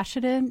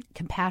compassionate,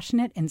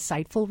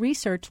 insightful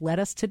research led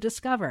us to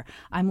discover.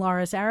 I'm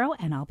Laura Zarrow,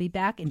 and I'll be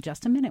back in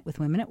just a minute with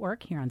Women at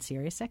Work here on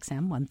Sirius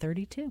XM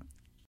 132.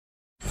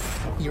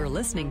 You're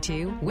listening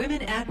to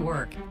Women at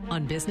Work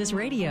on Business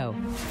Radio.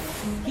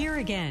 Here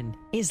again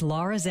is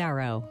Laura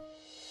Zarrow.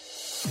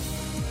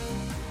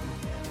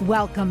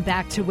 Welcome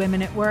back to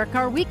Women at Work,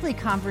 our weekly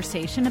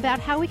conversation about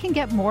how we can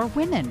get more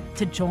women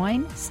to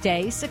join,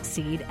 stay,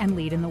 succeed, and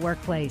lead in the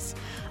workplace.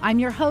 I'm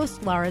your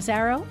host, Laura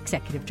Zarrow,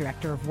 Executive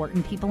Director of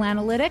Wharton People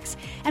Analytics,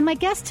 and my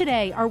guests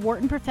today are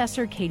Wharton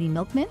Professor Katie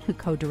Milkman, who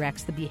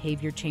co-directs the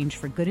Behavior Change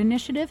for Good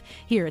initiative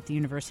here at the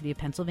University of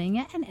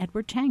Pennsylvania, and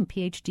Edward Chang,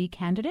 PhD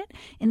candidate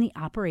in the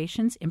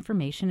Operations,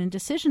 Information, and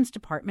Decisions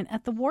Department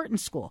at the Wharton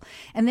School.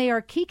 And they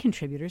are key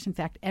contributors. In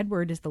fact,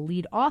 Edward is the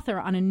lead author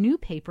on a new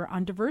paper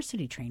on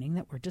diversity training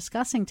that we're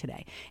discussing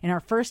today. In our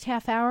first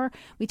half hour,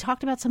 we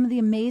talked about some of the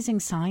amazing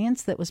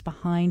science that was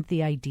behind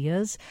the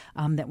ideas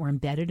that were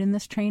embedded in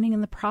this training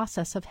and the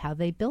process of how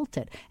they built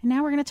it. And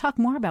now we're going to talk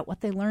more about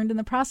what they learned in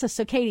the process.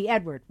 So Katie,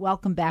 Edward,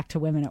 welcome back to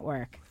Women at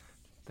Work.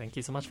 Thank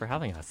you so much for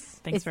having us.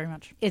 Thanks very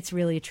much. It's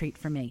really a treat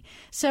for me.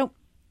 So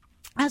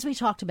as we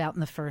talked about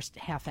in the first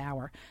half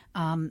hour,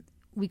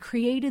 we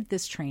created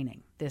this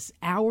training, this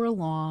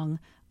hour-long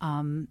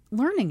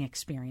learning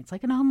experience,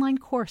 like an online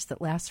course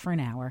that lasts for an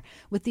hour,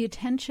 with the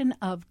intention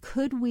of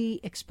could we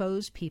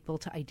expose people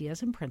to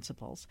ideas and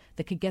principles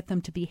that could get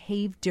them to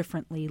behave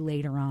differently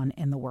later on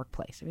in the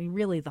workplace. I mean,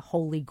 really the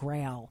holy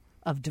grail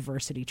of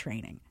diversity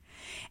training.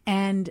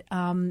 And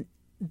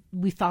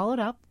we followed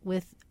up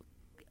with,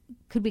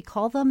 could we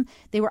call them,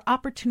 they were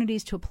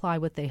opportunities to apply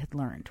what they had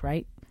learned,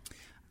 right?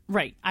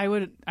 Right. I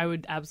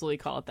would absolutely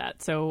call it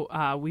that.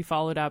 So we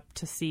followed up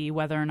to see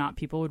whether or not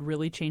people would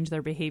really change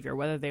their behavior,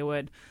 whether they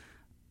would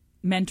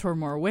mentor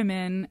more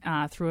women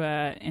through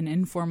an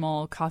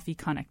informal coffee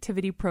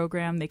connectivity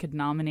program. They could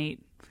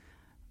nominate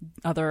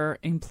other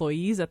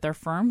employees at their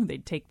firm.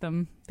 They'd take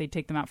them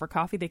out for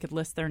coffee. They could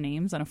list their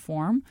names on a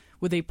form.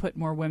 Would they put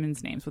more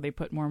women's names? Would they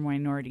put more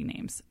minority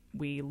names?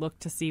 We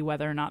looked to see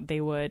whether or not they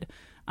would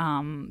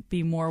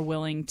be more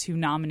willing to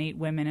nominate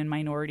women and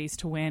minorities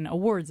to win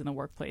awards in the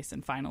workplace.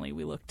 And finally,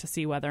 we looked to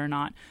see whether or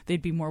not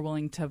they'd be more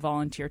willing to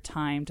volunteer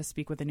time to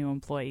speak with a new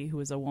employee who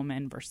is a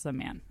woman versus a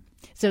man.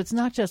 So it's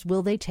not just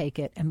will they take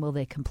it and will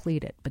they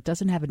complete it, but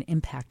doesn't have an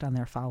impact on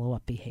their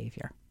follow-up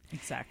behavior.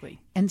 Exactly.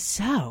 And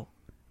so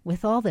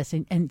with all this,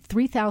 and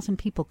 3,000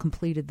 people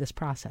completed this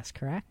process,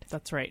 correct?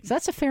 That's right. So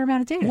that's a fair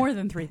amount of data. More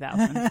than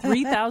 3,000.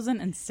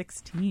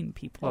 3,016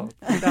 people.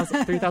 Well,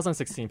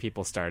 3,016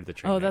 people started the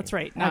training. Oh, that's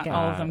right. Not Okay.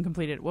 all of them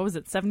completed. What was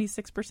it,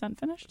 76%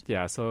 finished?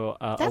 Yeah, so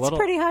That's a little,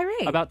 pretty high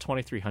rate. About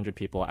 2,300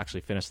 people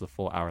actually finished the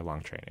full hour-long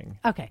training.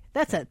 Okay,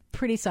 that's a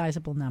pretty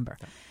sizable number.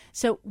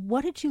 So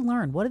what did you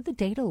learn? What did the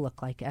data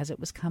look like as it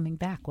was coming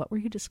back? What were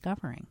you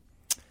discovering?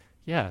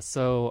 Yeah,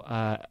 so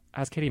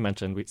as Katie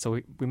mentioned,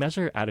 we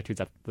measure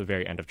attitudes at the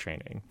very end of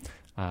training.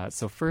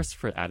 So first,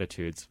 for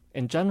attitudes,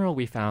 in general,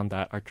 we found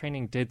that our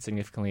training did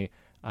significantly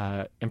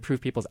improve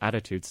people's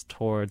attitudes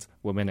towards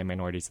women and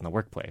minorities in the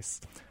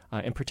workplace.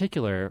 In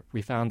particular,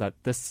 we found that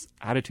this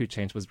attitude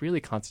change was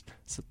really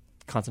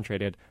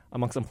concentrated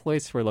amongst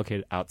employees who were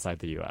located outside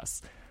the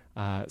U.S.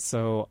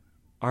 So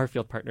our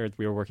field partners,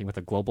 we were working with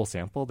a global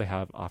sample. They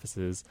have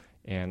offices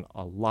in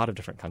a lot of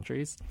different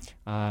countries.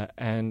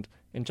 And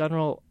in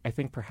general, I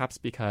think perhaps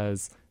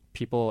because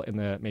people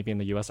maybe in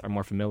the U.S. are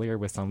more familiar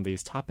with some of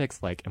these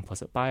topics like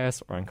implicit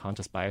bias or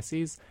unconscious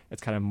biases,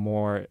 it's kind of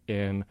more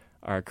in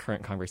our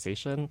current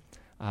conversation.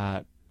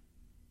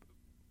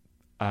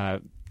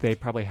 They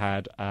probably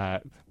had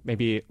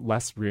maybe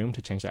less room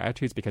to change their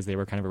attitudes because they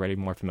were kind of already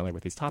more familiar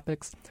with these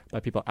topics.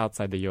 But people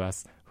outside the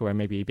U.S. who are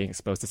maybe being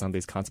exposed to some of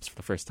these concepts for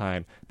the first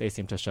time, they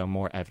seem to show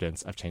more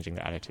evidence of changing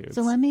their attitudes.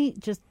 So let me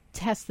just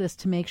test this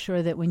to make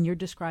sure that when you're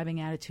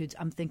describing attitudes,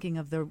 I'm thinking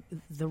of the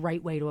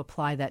right way to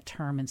apply that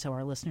term, and so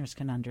our listeners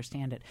can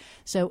understand it.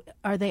 So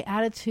are they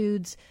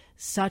attitudes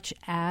such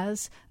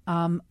as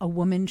a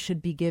woman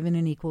should be given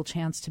an equal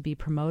chance to be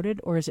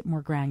promoted, or is it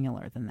more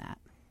granular than that?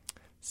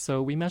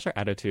 So we measure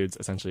attitudes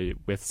essentially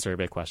with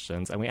survey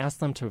questions, and we ask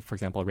them to, for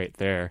example, rate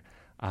their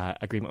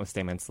agreement with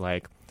statements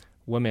like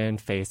women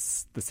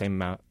face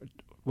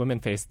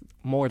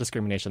more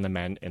discrimination than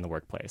men in the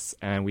workplace.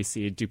 And we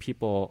see, do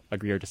people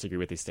agree or disagree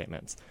with these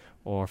statements?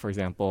 Or, for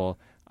example,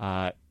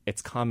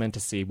 it's common to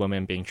see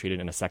women being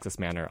treated in a sexist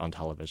manner on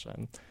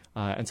television.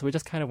 And so we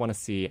just kind of want to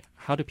see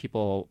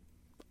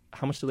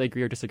how much do they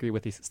agree or disagree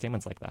with these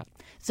statements like that?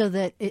 So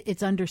that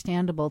it's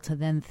understandable to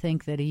then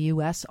think that a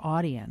U.S.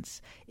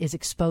 audience is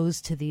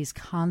exposed to these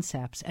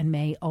concepts and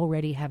may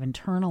already have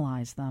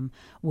internalized them,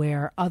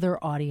 where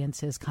other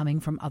audiences coming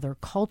from other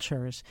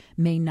cultures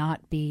may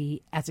not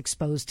be as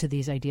exposed to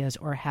these ideas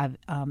or have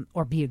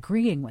or be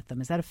agreeing with them.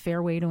 Is that a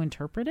fair way to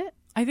interpret it?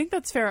 I think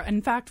that's fair.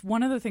 In fact,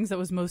 one of the things that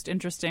was most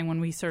interesting when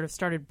we sort of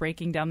started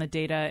breaking down the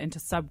data into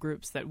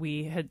subgroups that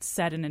we had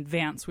said in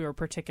advance we were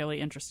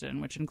particularly interested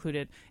in, which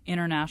included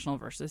international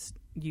versus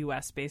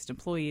U.S.-based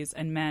employees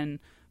and men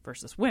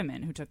versus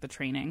women who took the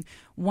training.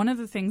 One of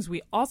the things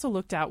we also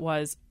looked at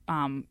was,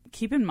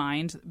 keep in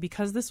mind,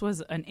 because this was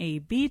an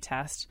A-B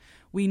test,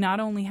 we not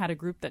only had a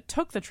group that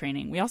took the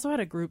training, we also had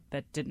a group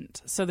that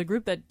didn't. So the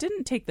group that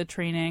didn't take the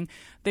training,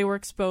 they were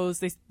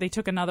exposed, they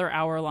took another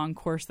hour-long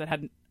course that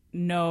had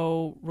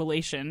no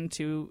relation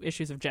to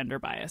issues of gender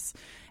bias.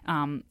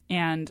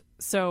 And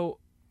so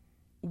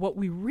what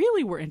we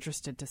really were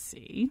interested to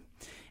see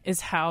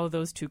is how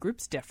those two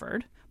groups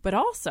differed, but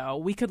also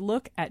we could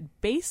look at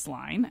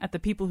baseline at the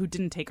people who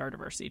didn't take our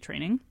diversity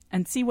training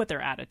and see what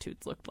their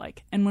attitudes looked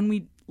like. And when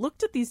we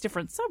looked at these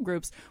different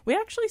subgroups, we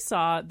actually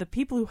saw the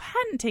people who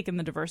hadn't taken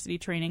the diversity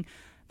training,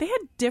 they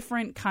had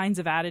different kinds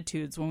of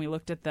attitudes when we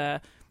looked at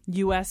the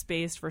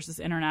U.S.-based versus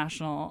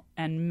international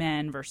and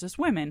men versus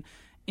women.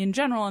 In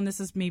general, and this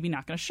is maybe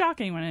not going to shock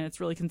anyone, and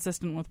it's really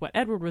consistent with what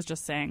Edward was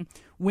just saying,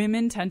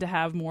 women tend to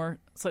have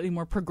slightly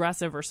more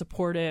progressive or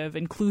supportive,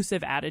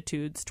 inclusive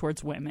attitudes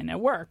towards women at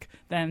work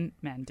than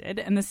men did.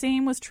 And the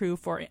same was true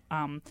for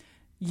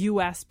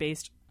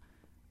U.S.-based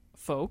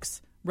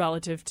folks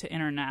relative to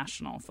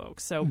international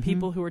folks. So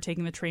people who were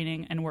taking the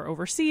training and were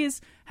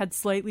overseas had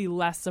slightly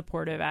less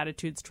supportive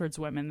attitudes towards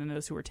women than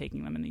those who were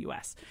taking them in the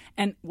U.S.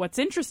 And what's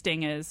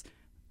interesting is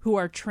who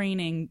our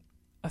training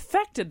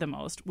affected the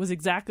most was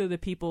exactly the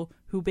people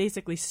who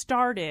basically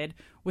started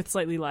with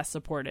slightly less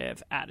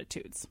supportive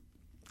attitudes.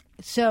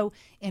 So,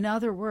 in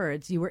other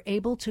words, you were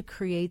able to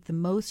create the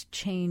most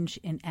change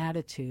in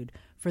attitude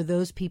for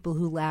those people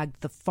who lagged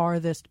the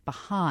farthest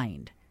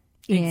behind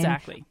in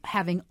Exactly.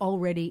 having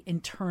already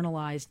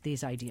internalized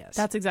these ideas.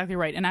 That's exactly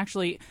right. And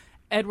actually,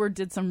 Edward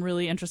did some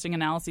really interesting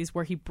analyses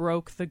where he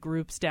broke the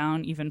groups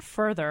down even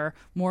further,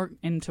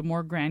 into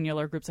more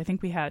granular groups. I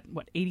think we had,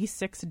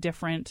 86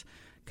 different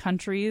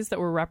countries that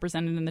were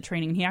represented in the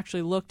training. And he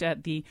actually looked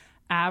at the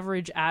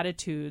average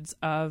attitudes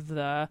of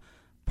the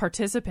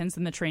participants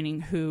in the training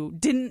who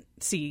didn't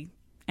see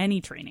any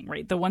training,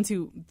 right? The ones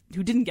who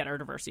didn't get our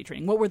diversity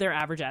training. What were their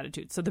average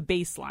attitudes? So the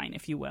baseline,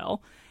 if you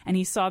will. And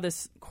he saw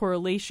this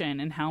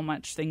correlation in how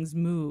much things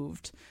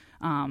moved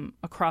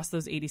across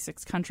those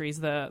 86 countries.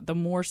 The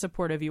more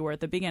supportive you were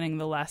at the beginning,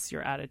 the less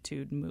your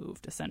attitude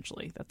moved,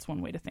 essentially. That's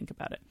one way to think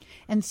about it.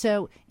 And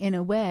so, in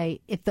a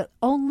way, if the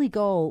only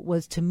goal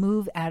was to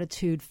move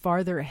attitude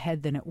farther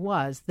ahead than it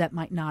was, that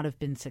might not have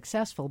been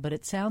successful. But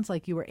it sounds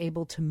like you were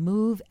able to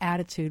move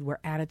attitude where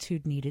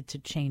attitude needed to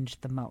change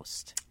the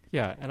most.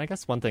 Yeah, and I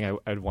guess one thing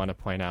I'd want to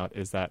point out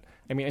is that,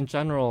 in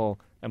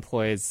general,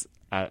 employees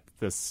at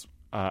this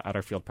at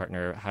our field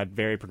partner had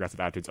very progressive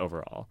attitudes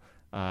overall.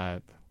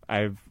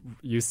 I've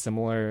used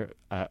similar,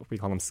 we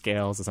call them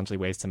scales, essentially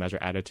ways to measure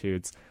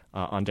attitudes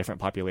on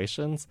different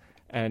populations.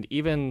 And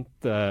even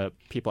the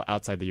people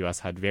outside the U.S.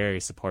 had very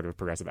supportive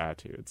progressive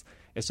attitudes.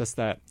 It's just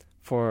that,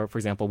 for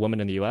example,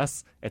 women in the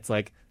U.S., it's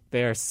like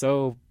they are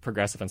so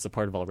progressive and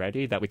supportive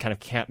already that we kind of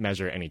can't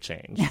measure any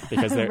change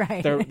because they're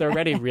Right. they're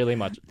already really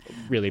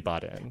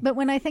bought in. But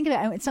when I think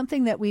about it, it's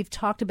something that we've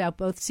talked about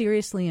both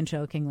seriously and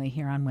jokingly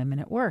here on Women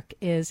at Work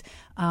is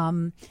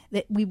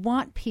that we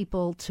want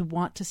people to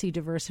want to see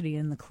diversity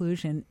and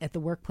inclusion at the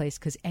workplace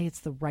because A, it's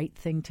the right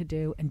thing to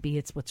do, and B,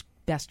 it's what's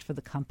best for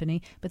the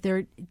company. But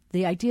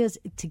the idea is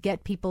to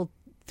get people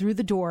through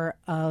the door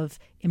of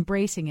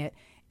embracing it.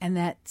 And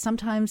that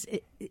sometimes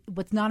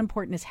what's not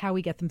important is how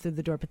we get them through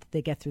the door, but that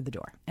they get through the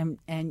door. And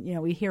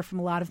we hear from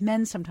a lot of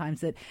men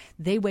sometimes that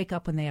they wake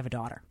up when they have a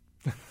daughter.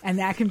 And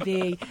that can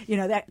be,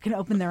 that can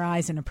open their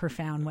eyes in a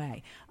profound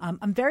way.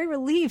 I'm very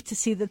relieved to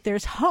see that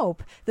there's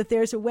hope, that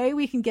there's a way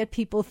we can get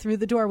people through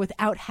the door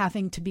without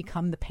having to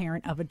become the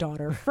parent of a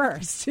daughter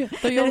first. So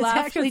you'll it's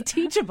laugh actually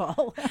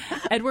teachable.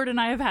 Edward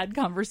and I have had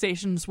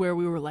conversations where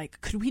we were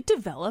like, could we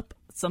develop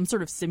some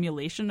sort of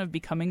simulation of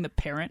becoming the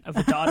parent of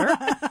a daughter?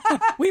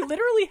 We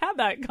literally had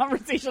that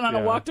conversation on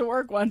a walk to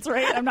work once,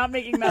 right? I'm not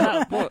making that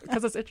up. Well,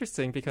 because it's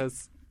interesting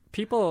because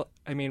people,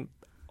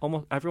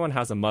 almost everyone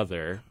has a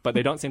mother, but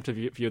they don't seem to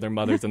view their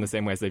mothers in the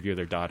same way as they view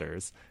their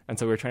daughters. And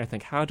so we're trying to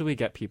think, how do we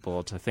get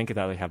people to think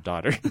that they have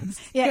daughters?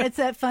 Yeah, it's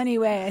that funny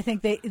way. I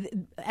think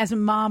as a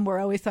mom, we're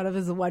always thought of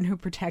as the one who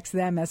protects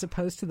them as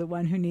opposed to the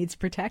one who needs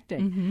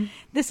protecting. Mm-hmm.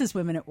 This is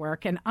Women at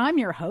Work, and I'm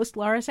your host,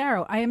 Laura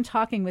Zarrow. I am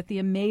talking with the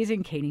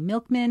amazing Katie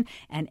Milkman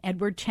and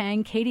Edward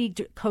Chang. Katie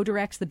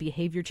co-directs the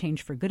Behavior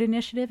Change for Good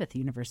initiative at the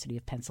University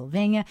of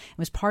Pennsylvania and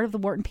was part of the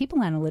Wharton People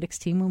Analytics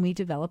team when we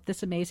developed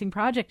this amazing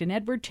project. And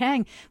Edward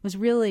Chang was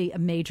really a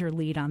major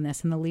lead on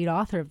this and the lead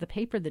author of the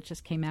paper that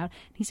just came out.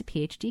 He's a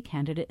PhD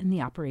candidate in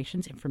the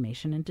Operations,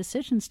 Information, and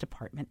Decisions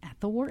Department at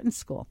the Wharton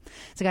School.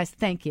 So, guys,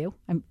 thank you.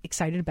 I'm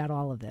excited about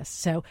all of this.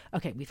 So,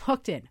 okay, we've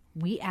hooked in.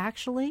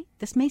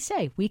 This may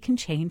say, we can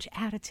change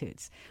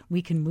attitudes.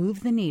 We can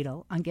move the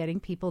needle on getting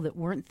people that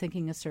weren't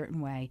thinking a certain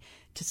way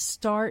to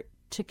start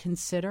to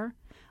consider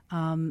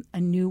a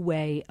new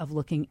way of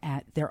looking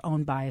at their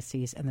own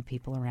biases and the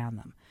people around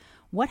them.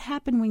 What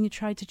happened when you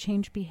tried to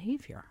change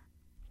behavior?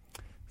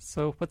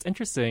 So what's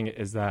interesting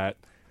is that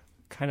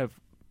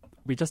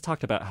we just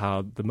talked about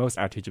how the most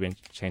attitude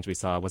change we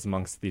saw was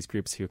amongst these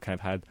groups who kind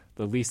of had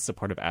the least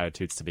supportive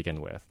attitudes to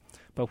begin with.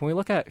 But when we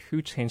look at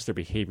who changed their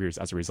behaviors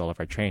as a result of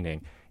our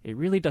training, it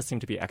really does seem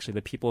to be actually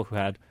the people who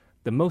had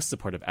the most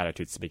supportive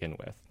attitudes to begin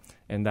with.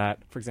 And that,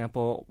 for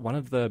example, one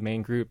of the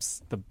main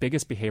groups, the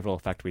biggest behavioral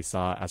effect we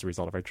saw as a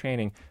result of our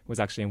training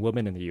was actually in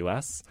women in the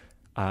U.S.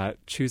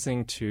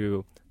 Choosing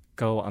to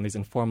go on these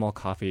informal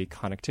coffee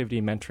connectivity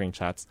mentoring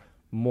chats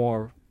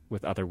more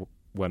with other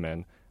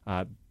women.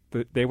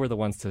 They were the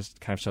ones to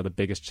kind of show the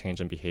biggest change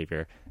in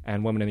behavior.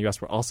 And women in the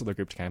U.S. were also the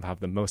group to kind of have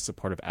the most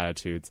supportive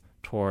attitudes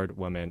toward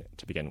women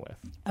to begin with.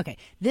 Okay,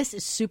 this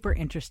is super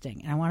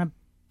interesting, and I want to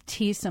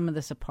tease some of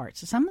this apart.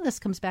 So some of this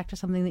comes back to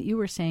something that you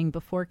were saying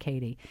before,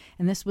 Katie,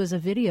 and this was a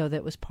video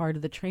that was part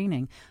of the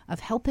training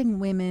of helping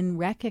women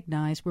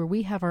recognize where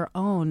we have our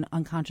own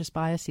unconscious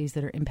biases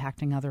that are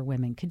impacting other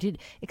women. Could you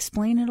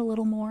explain it a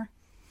little more?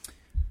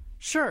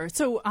 Sure.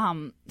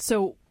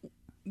 So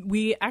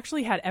we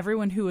actually had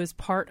everyone who was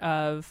part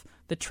of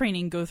the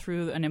training go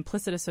through an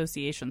implicit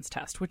associations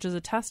test, which is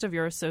a test of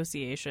your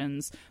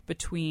associations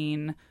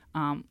between,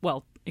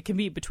 it can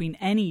be between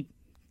any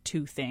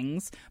two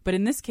things. But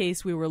in this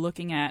case, we were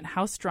looking at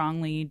how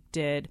strongly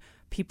did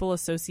people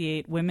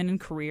associate women in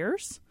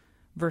careers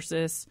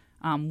versus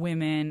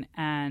women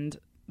and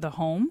the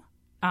home,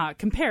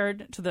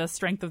 compared to the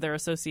strength of their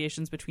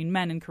associations between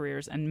men in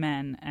careers and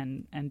men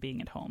and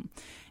being at home.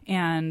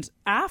 And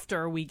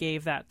after we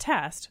gave that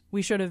test,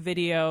 we showed a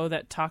video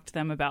that talked to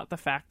them about the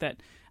fact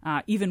that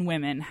even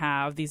women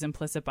have these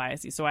implicit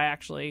biases. So I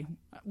actually,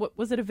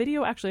 was it a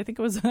video? Actually, I think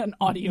it was an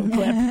audio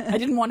clip. I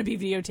didn't want to be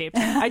videotaped.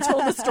 I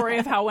told the story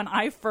of how when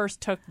I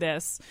first took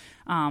this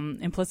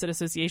implicit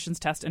associations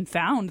test and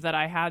found that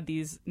I had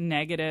these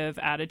negative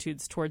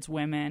attitudes towards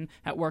women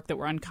at work that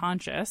were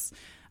unconscious,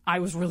 I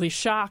was really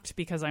shocked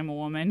because I'm a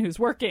woman who's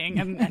working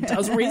and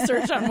does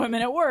research on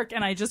women at work.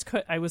 And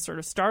I was sort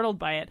of startled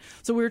by it.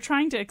 So we were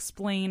trying to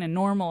explain and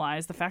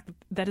normalize the fact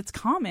that it's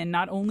common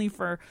not only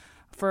for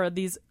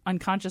these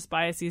unconscious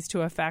biases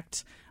to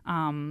affect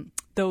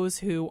those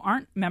who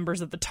aren't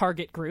members of the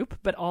target group,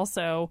 but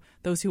also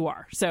those who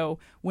are. So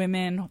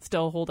women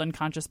still hold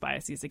unconscious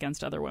biases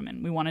against other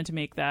women. We wanted to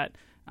make that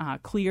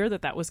clear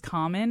that was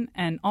common,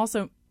 and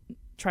also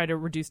try to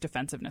reduce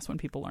defensiveness when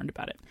people learned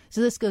about it.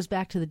 So this goes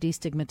back to the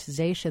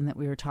destigmatization that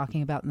we were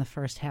talking about in the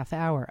first half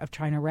hour of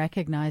trying to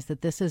recognize that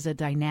this is a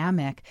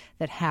dynamic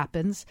that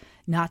happens,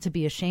 not to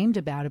be ashamed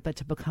about it, but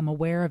to become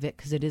aware of it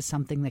because it is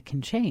something that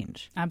can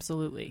change.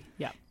 Absolutely.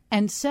 Yeah.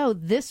 And so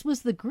this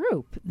was the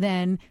group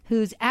then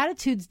whose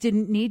attitudes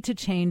didn't need to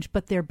change,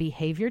 but their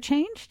behavior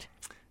changed?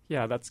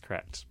 Yeah, that's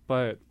correct.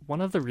 But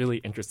one of the really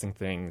interesting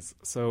things,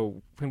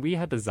 so when we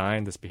had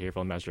designed this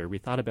behavioral measure, we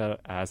thought about it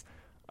as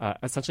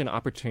essentially an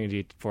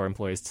opportunity for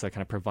employees to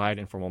kind of provide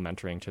informal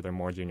mentoring to their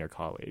more junior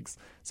colleagues.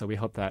 So we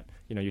hope that,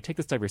 you take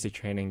this diversity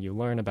training, you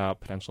learn about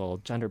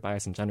potential gender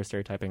bias and gender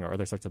stereotyping or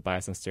other sorts of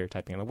bias and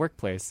stereotyping in the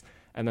workplace,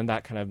 and then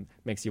that kind of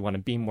makes you want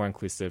to be more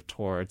inclusive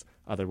towards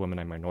other women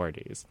and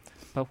minorities.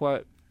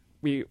 But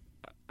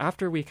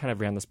after we kind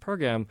of ran this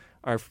program,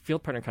 our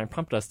field partner kind of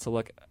prompted us to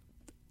look.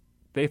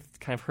 They've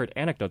kind of heard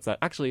anecdotes that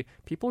actually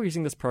people are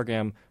using this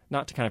program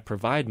not to kind of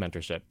provide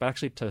mentorship, but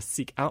actually to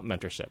seek out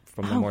mentorship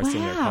from the more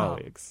senior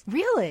colleagues.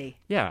 Really?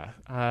 Yeah.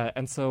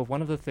 And so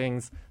one of the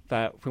things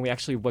that when we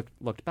actually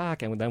looked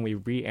back and then we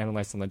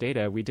reanalyzed some of the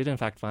data, we did in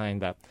fact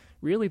find that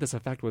really this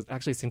effect was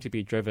actually seemed to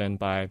be driven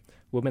by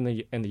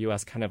women in the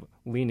U.S. kind of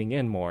leaning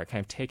in more,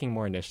 kind of taking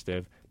more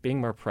initiative,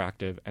 being more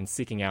proactive, and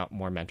seeking out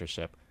more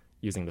mentorship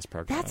using this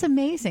program. That's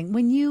amazing.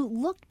 When you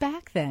looked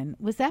back then,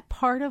 was that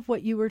part of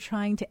what you were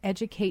trying to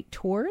educate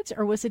towards,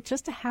 or was it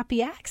just a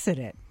happy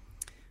accident?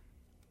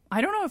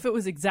 I don't know if it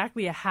was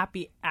exactly a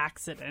happy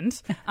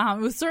accident. It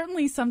was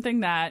certainly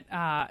something that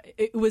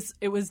it was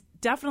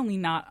definitely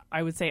not,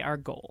 I would say, our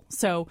goal.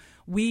 So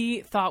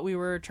we thought we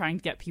were trying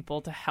to get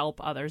people to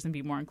help others and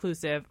be more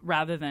inclusive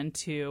rather than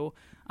to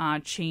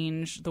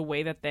change the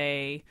way that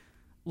they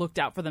looked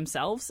out for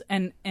themselves.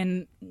 And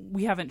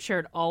we haven't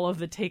shared all of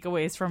the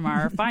takeaways from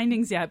our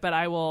findings yet, but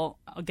I'll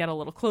get a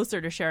little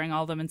closer to sharing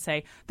all of them and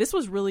say this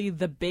was really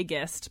the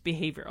biggest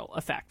behavioral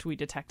effect we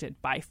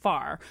detected by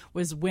far,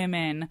 was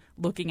women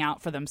looking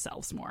out for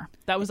themselves more.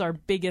 That was our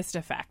biggest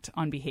effect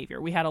on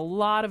behavior. We had a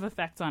lot of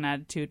effects on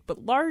attitude,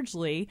 but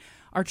largely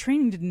our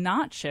training did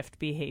not shift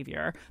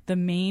behavior. The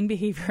main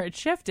behavior it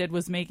shifted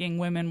was making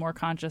women more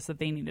conscious that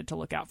they needed to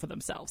look out for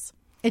themselves.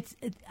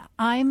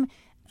 I'm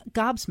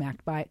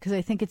gobsmacked by it because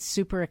I think it's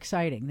super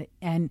exciting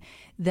and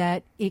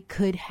that it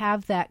could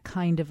have that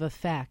kind of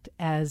effect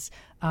as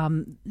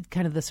kind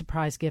of the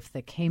surprise gift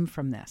that came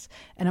from this.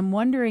 And I'm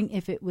wondering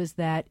if it was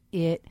that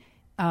it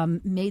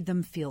made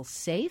them feel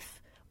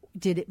safe.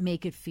 Did it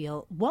make it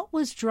feel, what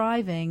was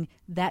driving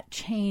that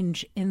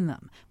change in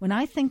them? When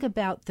I think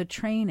about the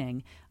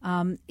training,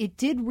 it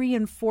did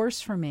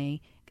reinforce for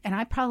me, and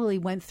I probably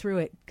went through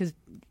it because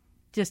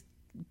just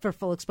for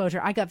full exposure,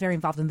 I got very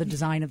involved in the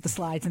design of the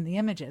slides and the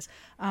images.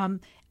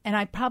 And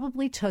I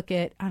probably took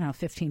it,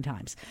 15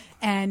 times.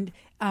 And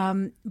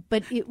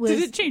but it was...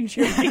 Did it change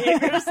your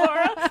behaviors,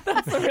 Laura?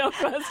 That's the real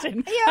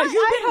question. Yeah, have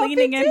you been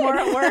leaning in more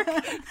at work?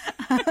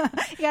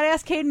 You got to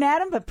ask Kate and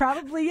Adam, but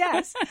probably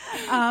yes.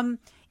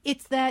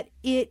 It's that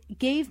it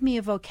gave me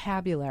a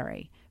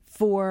vocabulary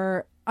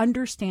for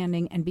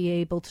understanding and be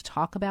able to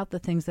talk about the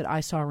things that I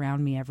saw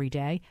around me every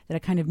day that I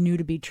kind of knew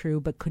to be true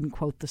but couldn't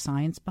quote the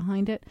science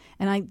behind it.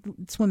 And I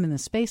swim in the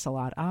space a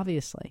lot,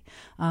 obviously.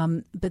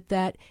 But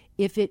that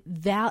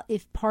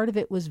if part of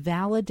it was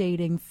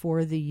validating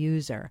for the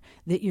user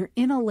that you're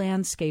in a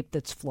landscape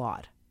that's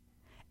flawed.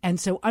 And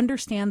so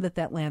understand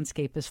that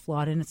landscape is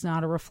flawed and it's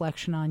not a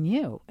reflection on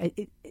you.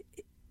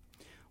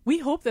 We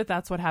hope that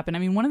that's what happened. I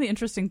mean, one of the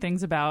interesting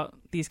things about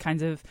these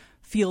kinds of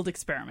field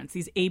experiments,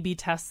 these A/B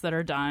tests that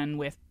are done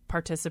with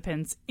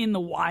participants in the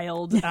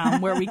wild,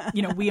 where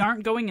we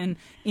aren't going and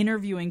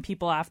interviewing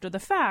people after the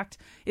fact,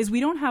 is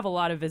we don't have a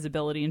lot of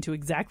visibility into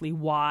exactly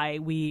why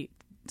we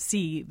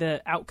see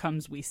the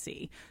outcomes we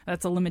see.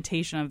 That's a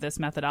limitation of this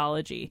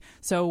methodology.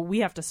 So we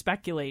have to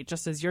speculate,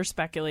 just as you're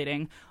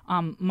speculating.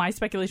 My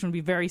speculation would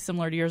be very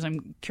similar to yours.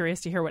 I'm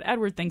curious to hear what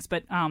Edward thinks,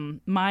 but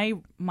my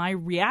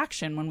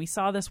reaction when we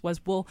saw this was,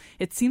 well,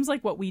 it seems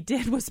like what we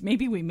did was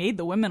maybe we made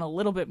the women a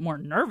little bit more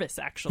nervous,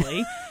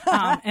 actually.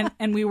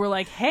 And we were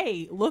like,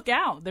 hey, look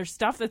out. There's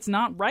stuff that's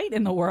not right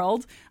in the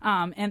world.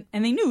 And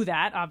they knew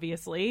that,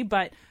 obviously,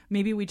 but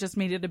maybe we just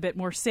made it a bit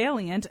more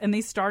salient, and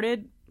they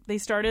started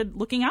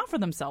looking out for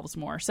themselves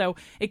more. So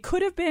it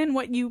could have been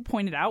what you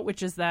pointed out,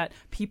 which is that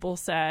people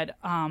said,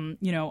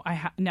 now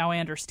I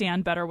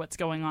understand better what's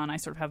going on. I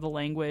sort of have the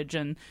language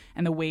and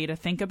the way to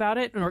think about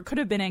it. Or it could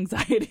have been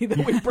anxiety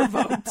that we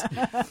provoked.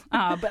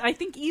 But I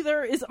think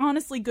either is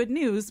honestly good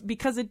news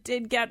because it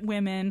did get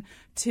women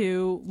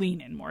to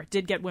lean in more. It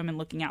did get women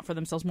looking out for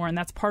themselves more. And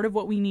that's part of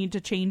what we need to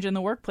change in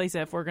the workplace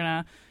if we're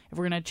going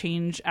to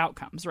change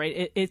outcomes,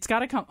 right? It's got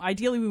to come.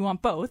 Ideally, we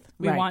want both.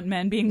 We want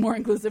men being more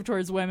inclusive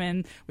towards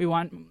women. We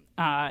want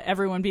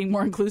everyone being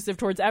more inclusive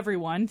towards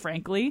everyone,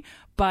 frankly.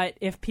 But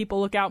if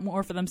people look out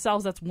more for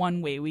themselves, that's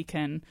one way we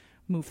can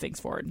move things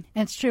forward.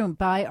 And it's true.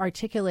 By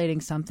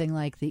articulating something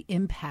like the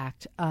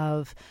impact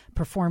of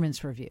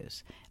performance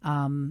reviews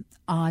on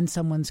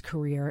someone's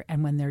career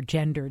and when they're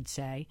gendered,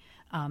 say,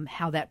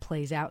 how that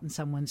plays out in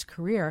someone's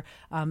career,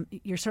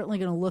 you're certainly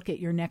going to look at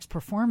your next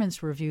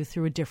performance review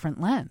through a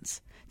different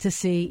lens to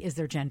see, is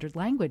there gendered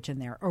language in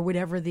there or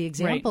whatever the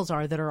examples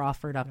are that are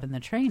offered up in the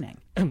training.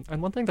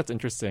 And one thing that's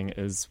interesting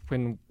is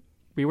when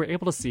we were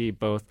able to see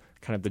both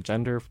kind of the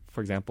gender, for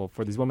example,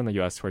 for these women in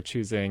the U.S. who are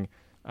choosing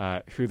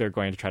who they're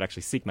going to try to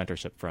actually seek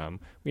mentorship from.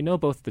 We know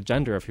both the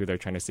gender of who they're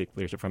trying to seek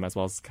leadership from as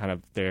well as kind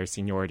of their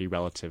seniority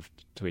relative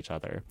to each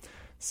other.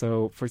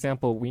 So, for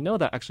example, we know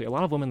that actually a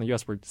lot of women in the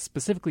U.S. were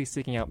specifically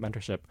seeking out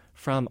mentorship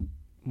from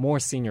more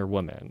senior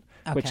women,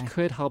 which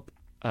could help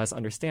us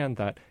understand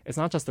that it's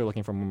not just they're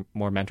looking for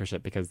more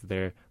mentorship because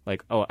they're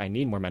like, oh, I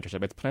need more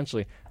mentorship. It's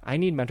potentially, I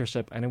need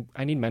mentorship and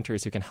I need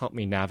mentors who can help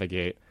me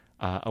navigate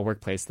a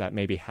workplace that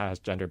maybe has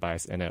gender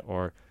bias in it,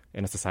 or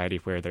in a society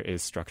where there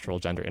is structural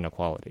gender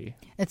inequality.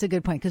 That's a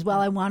good point, because while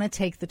I want to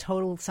take the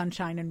total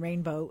sunshine and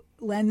rainbow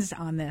lens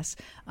on this,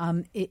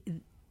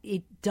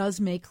 it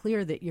does make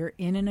clear that you're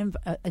in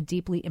a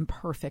deeply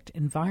imperfect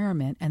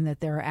environment, and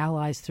that there are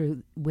allies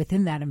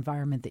within that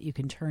environment that you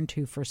can turn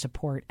to for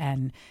support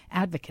and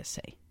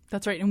advocacy.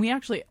 That's right. And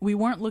we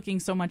weren't looking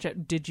so much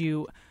at did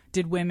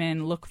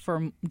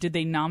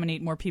they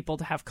nominate more people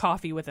to have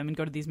coffee with them and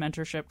go to these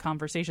mentorship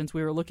conversations?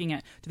 We were looking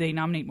at, do they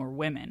nominate more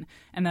women?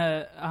 And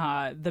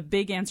the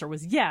big answer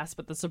was yes,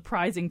 but the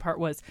surprising part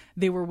was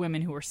they were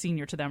women who were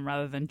senior to them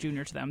rather than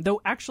junior to them.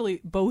 Though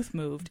actually both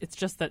moved. It's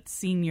just that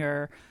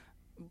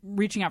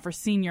reaching out for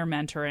senior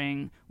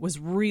mentoring was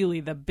really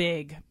the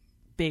big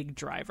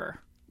driver.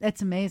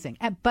 That's amazing.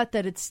 But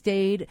that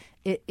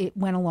it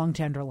went along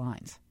gender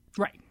lines.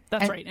 Right.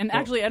 That's right. And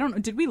actually, I don't know.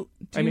 Do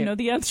you know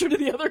the answer to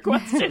the other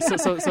question?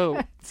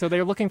 So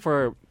they're looking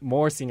for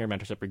more senior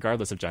mentorship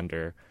regardless of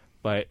gender.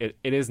 But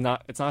it's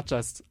not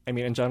just, I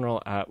mean, in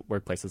general, at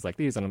workplaces like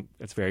these, and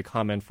it's very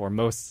common for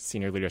most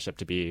senior leadership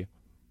to be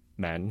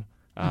men.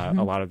 A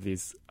lot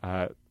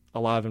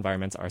of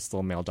environments are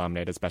still male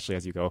dominated, especially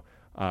as you go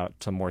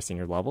to more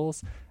senior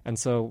levels. And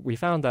so we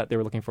found that they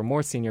were looking for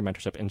more senior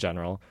mentorship in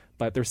general,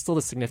 but there's still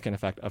a significant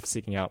effect of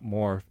seeking out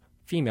more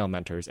female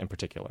mentors in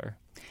particular.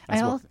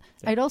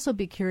 I'd also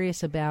be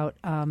curious about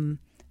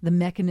the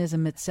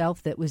mechanism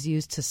itself that was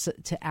used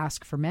to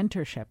ask for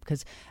mentorship,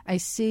 because I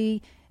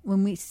see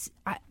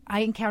I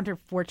encounter,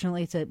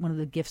 fortunately, it's one of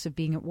the gifts of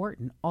being at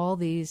Wharton, all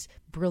these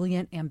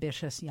brilliant,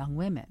 ambitious young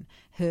women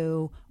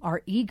who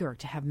are eager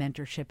to have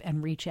mentorship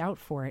and reach out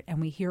for it.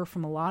 And we hear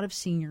from a lot of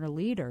senior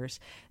leaders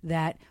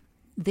that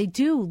they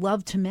do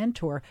love to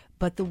mentor,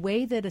 but the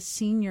way that a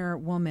senior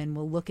woman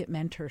will look at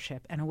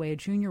mentorship and a way a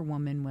junior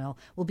woman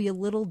will be a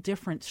little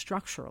different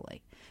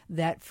structurally.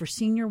 That for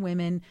senior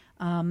women,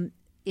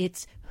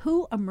 it's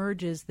who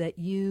emerges that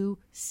you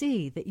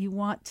see, that you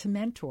want to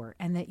mentor,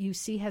 and that you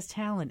see has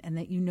talent, and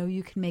that you know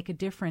you can make a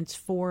difference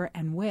for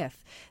and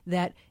with,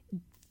 that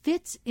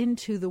fits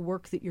into the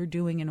work that you're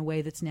doing in a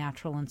way that's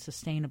natural and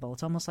sustainable.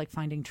 It's almost like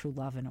finding true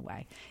love in a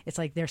way. It's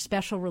like there are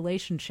special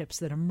relationships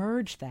that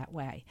emerge that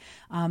way.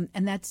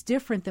 And that's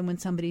different than when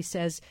somebody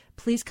says,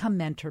 please come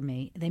mentor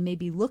me. They may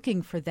be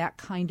looking for that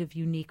kind of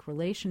unique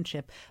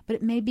relationship, but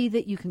it may be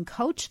that you can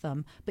coach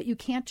them, but you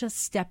can't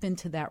just step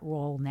into that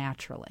role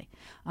naturally.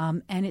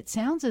 And it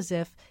sounds as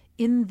if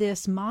in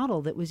this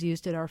model that was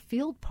used at our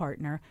field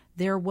partner,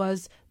 there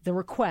was the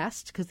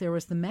request because there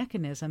was the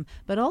mechanism,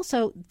 but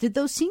also did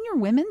those senior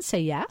women say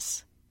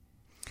yes?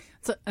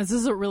 So this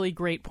is a really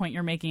great point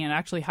you're making. It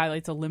actually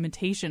highlights a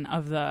limitation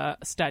of the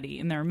study,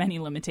 and there are many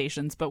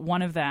limitations, but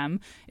one of them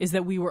is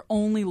that we were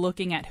only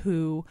looking at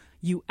who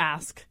you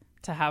ask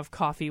to have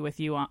coffee with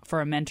you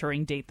for a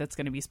mentoring date that's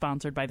going to be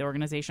sponsored by the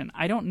organization.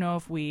 I don't know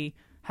if we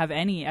have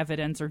any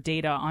evidence or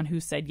data on who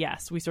said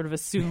yes. We sort of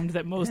assumed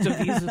that most of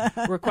these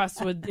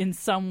requests would in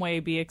some way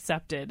be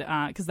accepted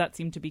because that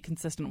seemed to be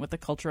consistent with the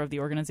culture of the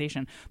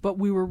organization. But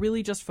we were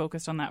really just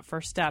focused on that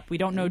first step. We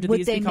don't know, do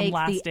these become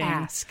lasting? The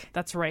ask?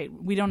 That's right.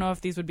 We don't know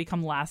if these would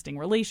become lasting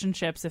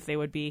relationships, if they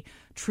would be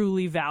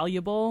truly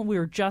valuable. We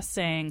were just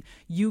saying,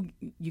 you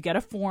get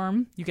a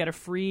form, you get a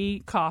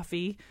free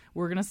coffee,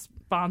 we're going to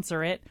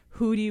sponsor it.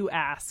 Who do you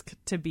ask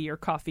to be your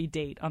coffee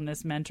date on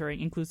this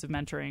inclusive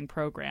mentoring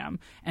program?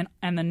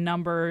 And the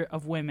number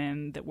of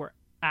women that were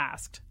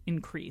asked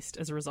increased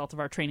as a result of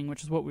our training,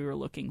 which is what we were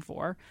looking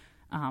for.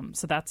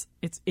 So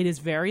it is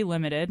very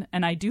limited.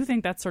 And I do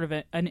think that's sort of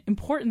an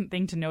important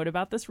thing to note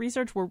about this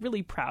research. We're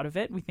really proud of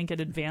it. We think it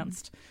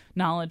advanced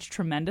knowledge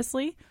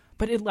tremendously,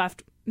 but it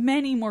left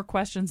many more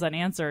questions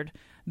unanswered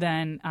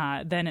than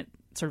it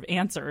sort of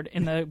answered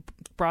in the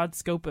broad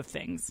scope of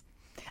things.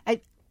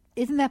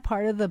 Isn't that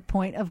part of the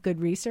point of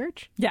good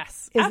research?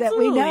 Yes, is absolutely.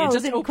 That we know it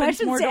just that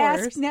questions more to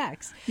doors. ask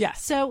next.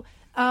 Yes. So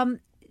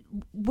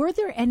were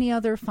there any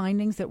other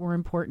findings that were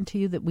important to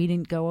you that we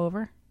didn't go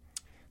over?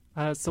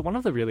 So one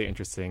of the really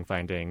interesting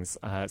findings,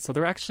 so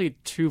there are actually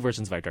two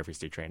versions of our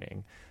diversity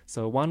training.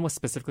 So one was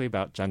specifically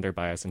about gender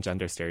bias and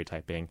gender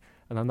stereotyping,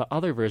 and then the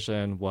other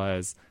version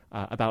was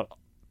about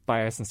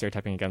bias and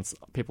stereotyping against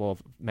people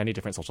of many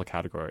different social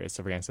categories.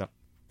 So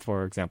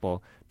for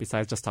example,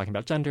 besides just talking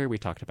about gender, we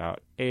talked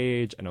about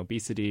age and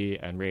obesity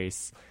and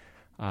race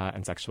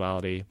and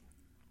sexuality.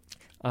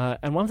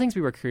 And one of the things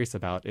we were curious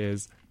about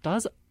is,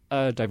 does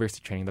a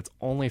diversity training that's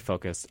only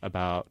focused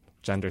about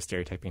gender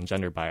stereotyping and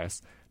gender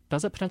bias,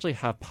 does it potentially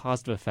have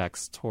positive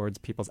effects towards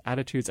people's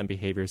attitudes and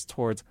behaviors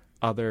towards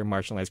other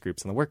marginalized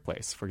groups in the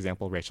workplace, for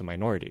example, racial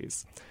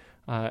minorities?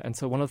 And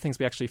so one of the things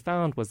we actually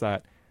found was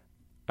that,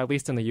 at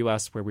least in the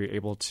U.S., where we were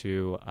able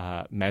to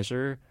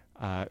measure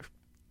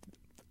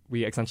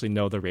we essentially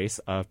know the race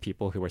of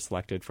people who were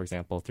selected, for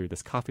example, through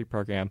this coffee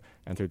program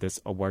and through this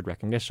award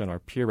recognition or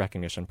peer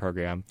recognition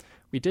program,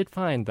 we did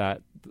find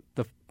that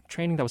the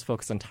training that was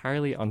focused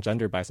entirely on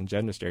gender bias and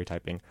gender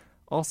stereotyping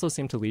also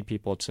seemed to lead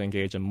people to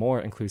engage in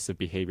more inclusive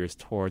behaviors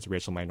towards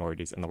racial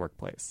minorities in the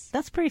workplace.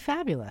 That's pretty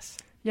fabulous.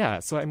 Yeah,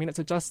 so I mean, it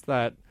suggests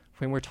that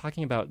when we're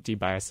talking about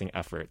debiasing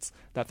efforts,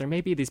 that there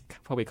may be these,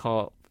 what we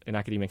call in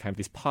academia, kind of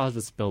these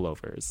positive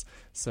spillovers.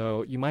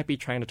 So you might be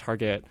trying to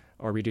target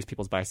or reduce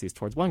people's biases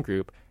towards one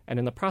group, and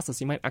in the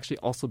process, you might actually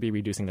also be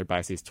reducing their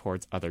biases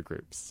towards other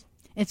groups.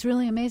 It's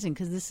really amazing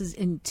because this is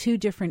in two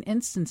different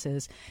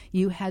instances.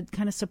 You had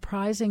kind of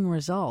surprising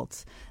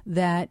results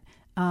that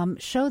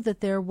showed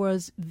that there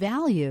was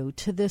value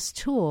to this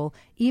tool,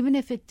 even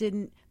if it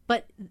didn't.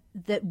 But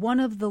that one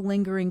of the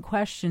lingering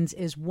questions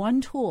is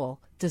one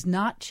tool does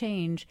not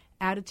change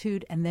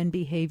attitude and then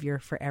behavior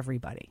for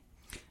everybody.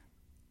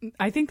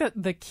 I think that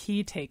the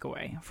key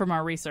takeaway from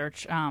our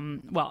research,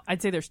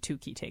 I'd say there's two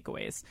key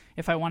takeaways.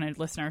 If I wanted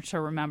listeners to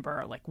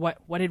remember, like,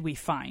 what did we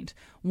find?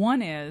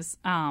 One is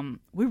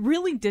we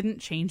really didn't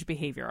change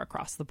behavior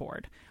across the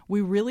board.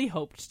 We really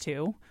hoped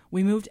to.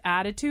 We moved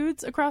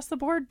attitudes across the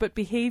board, but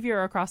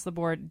behavior across the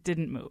board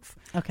didn't move.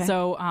 Okay.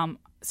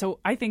 So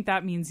I think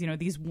that means,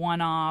 these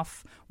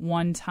one-off,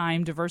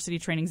 one-time diversity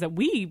trainings that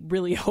we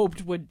really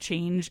hoped would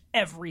change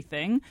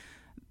everything,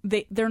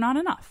 they're not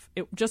enough.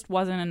 It just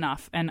wasn't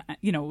enough. And,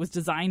 it was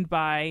designed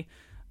by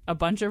a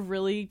bunch of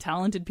really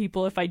talented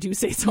people, if I do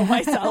say so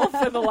myself,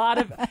 with a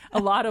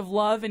lot of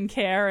love and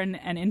care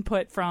and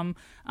input from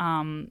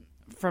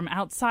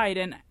outside.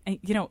 And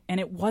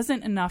it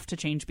wasn't enough to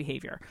change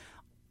behavior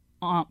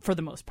for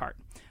the most part.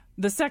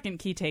 The second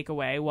key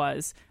takeaway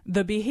was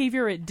the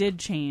behavior it did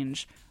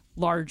change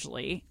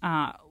largely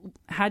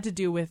had to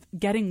do with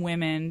getting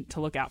women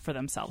to look out for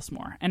themselves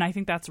more. And I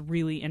think that's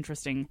really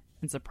interesting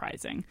and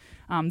surprising.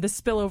 The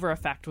spillover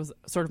effect was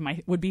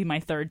would be my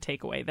third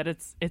takeaway, that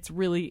it's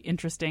really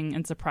interesting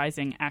and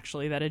surprising,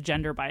 actually, that a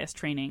gender bias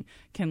training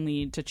can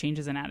lead to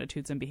changes in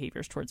attitudes and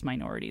behaviors towards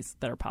minorities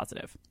that are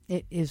positive.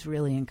 It is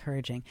really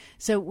encouraging.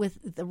 So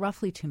with the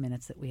roughly 2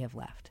 minutes that we have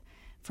left,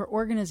 for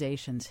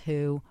organizations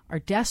who are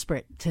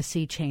desperate to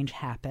see change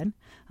happen,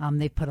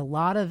 they put a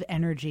lot of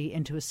energy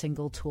into a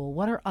single tool.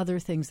 What are other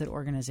things that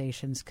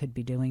organizations could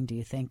be doing, do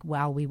you think,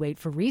 while we wait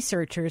for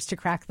researchers to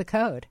crack the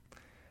code?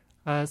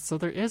 So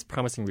there is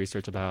promising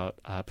research about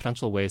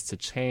potential ways to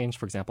change,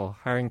 for example,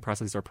 hiring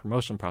processes or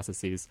promotion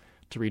processes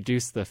to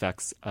reduce the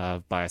effects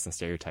of bias and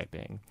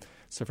stereotyping.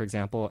 So, for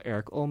example,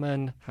 Eric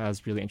Ullman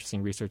has really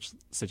interesting research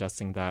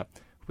suggesting that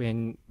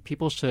when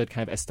people should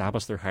kind of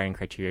establish their hiring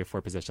criteria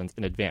for positions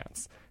in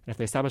advance. And if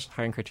they establish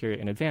hiring criteria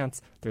in advance,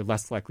 they're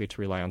less likely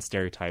to rely on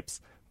stereotypes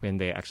when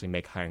they actually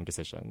make hiring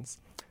decisions.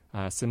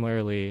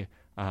 Similarly,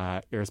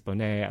 Iris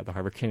Bonet at the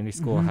Harvard Kennedy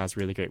School has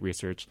really great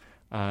research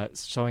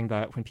showing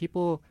that when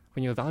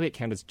you evaluate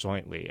candidates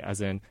jointly,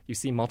 as in you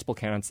see multiple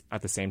candidates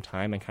at the same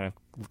time and kind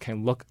of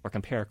can look or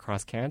compare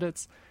across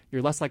candidates,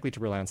 you're less likely to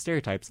rely on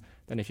stereotypes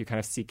than if you kind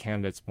of see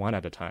candidates one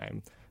at a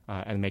time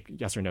and make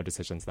yes or no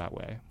decisions that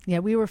way. Yeah,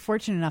 we were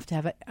fortunate enough to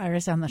have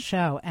Iris on the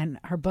show, and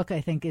her book,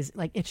 I think, is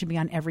like, it should be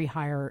on every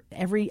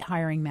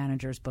hiring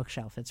manager's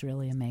bookshelf. It's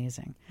really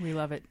amazing. We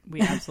love it.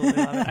 We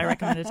absolutely love it. I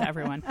recommend it to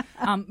everyone.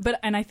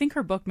 And I think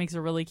her book makes a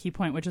really key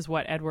point, which is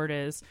what Edward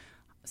is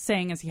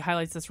saying as he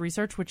highlights this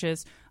research, which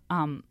is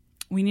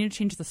we need to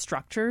change the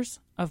structures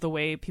of the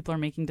way people are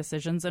making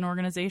decisions in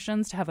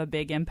organizations to have a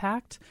big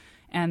impact.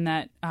 And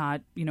that,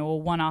 a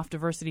one-off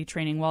diversity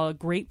training, while a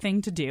great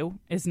thing to do,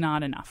 is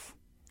not enough.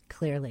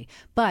 Clearly.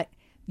 But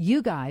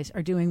you guys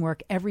are doing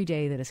work every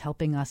day that is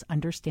helping us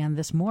understand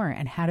this more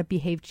and how to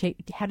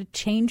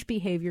change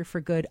behavior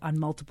for good on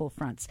multiple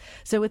fronts.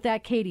 So with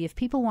that, Katie, if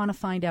people want to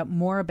find out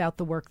more about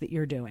the work that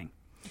you're doing,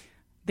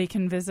 they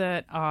can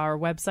visit our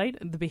website,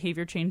 the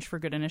Behavior Change for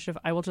Good Initiative.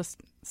 I will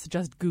just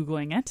suggest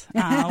Googling it,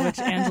 which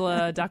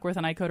Angela Duckworth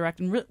and I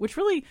co-directed, which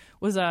really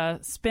was a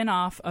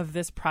spin-off of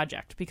this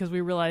project because we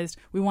realized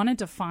we wanted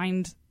to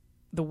find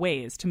the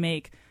ways to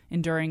make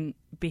enduring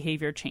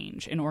behavior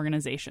change in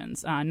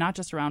organizations, not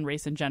just around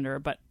race and gender,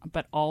 but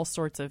all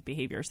sorts of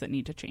behaviors that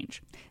need to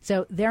change.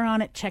 So they're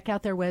on it. Check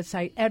out their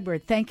website.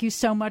 Edward, thank you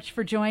so much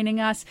for joining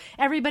us.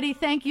 Everybody,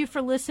 thank you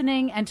for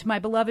listening. And to my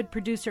beloved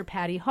producer,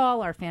 Patty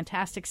Hall, our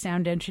fantastic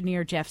sound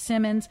engineer, Jeff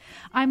Simmons,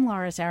 I'm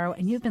Laura Zarrow,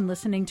 and you've been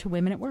listening to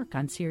Women at Work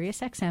on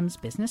SiriusXM's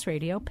Business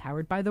Radio,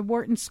 powered by the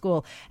Wharton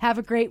School. Have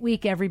a great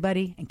week,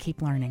 everybody, and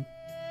keep learning.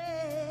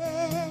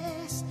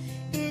 Yes,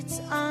 it's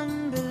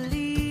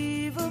unbelievable.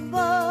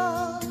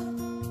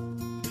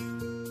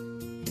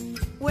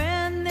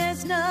 When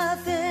there's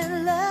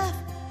nothing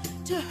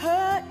left to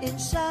hurt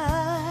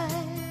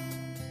inside,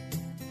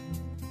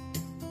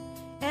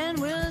 and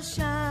we'll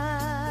shine,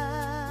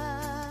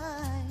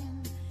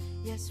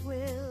 yes,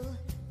 we'll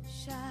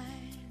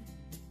shine.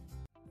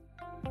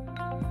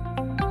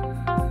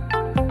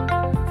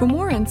 For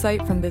more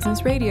insight from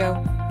Business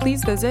Radio,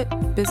 please visit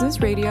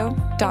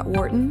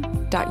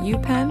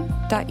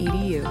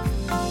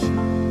businessradio.wharton.upenn.edu.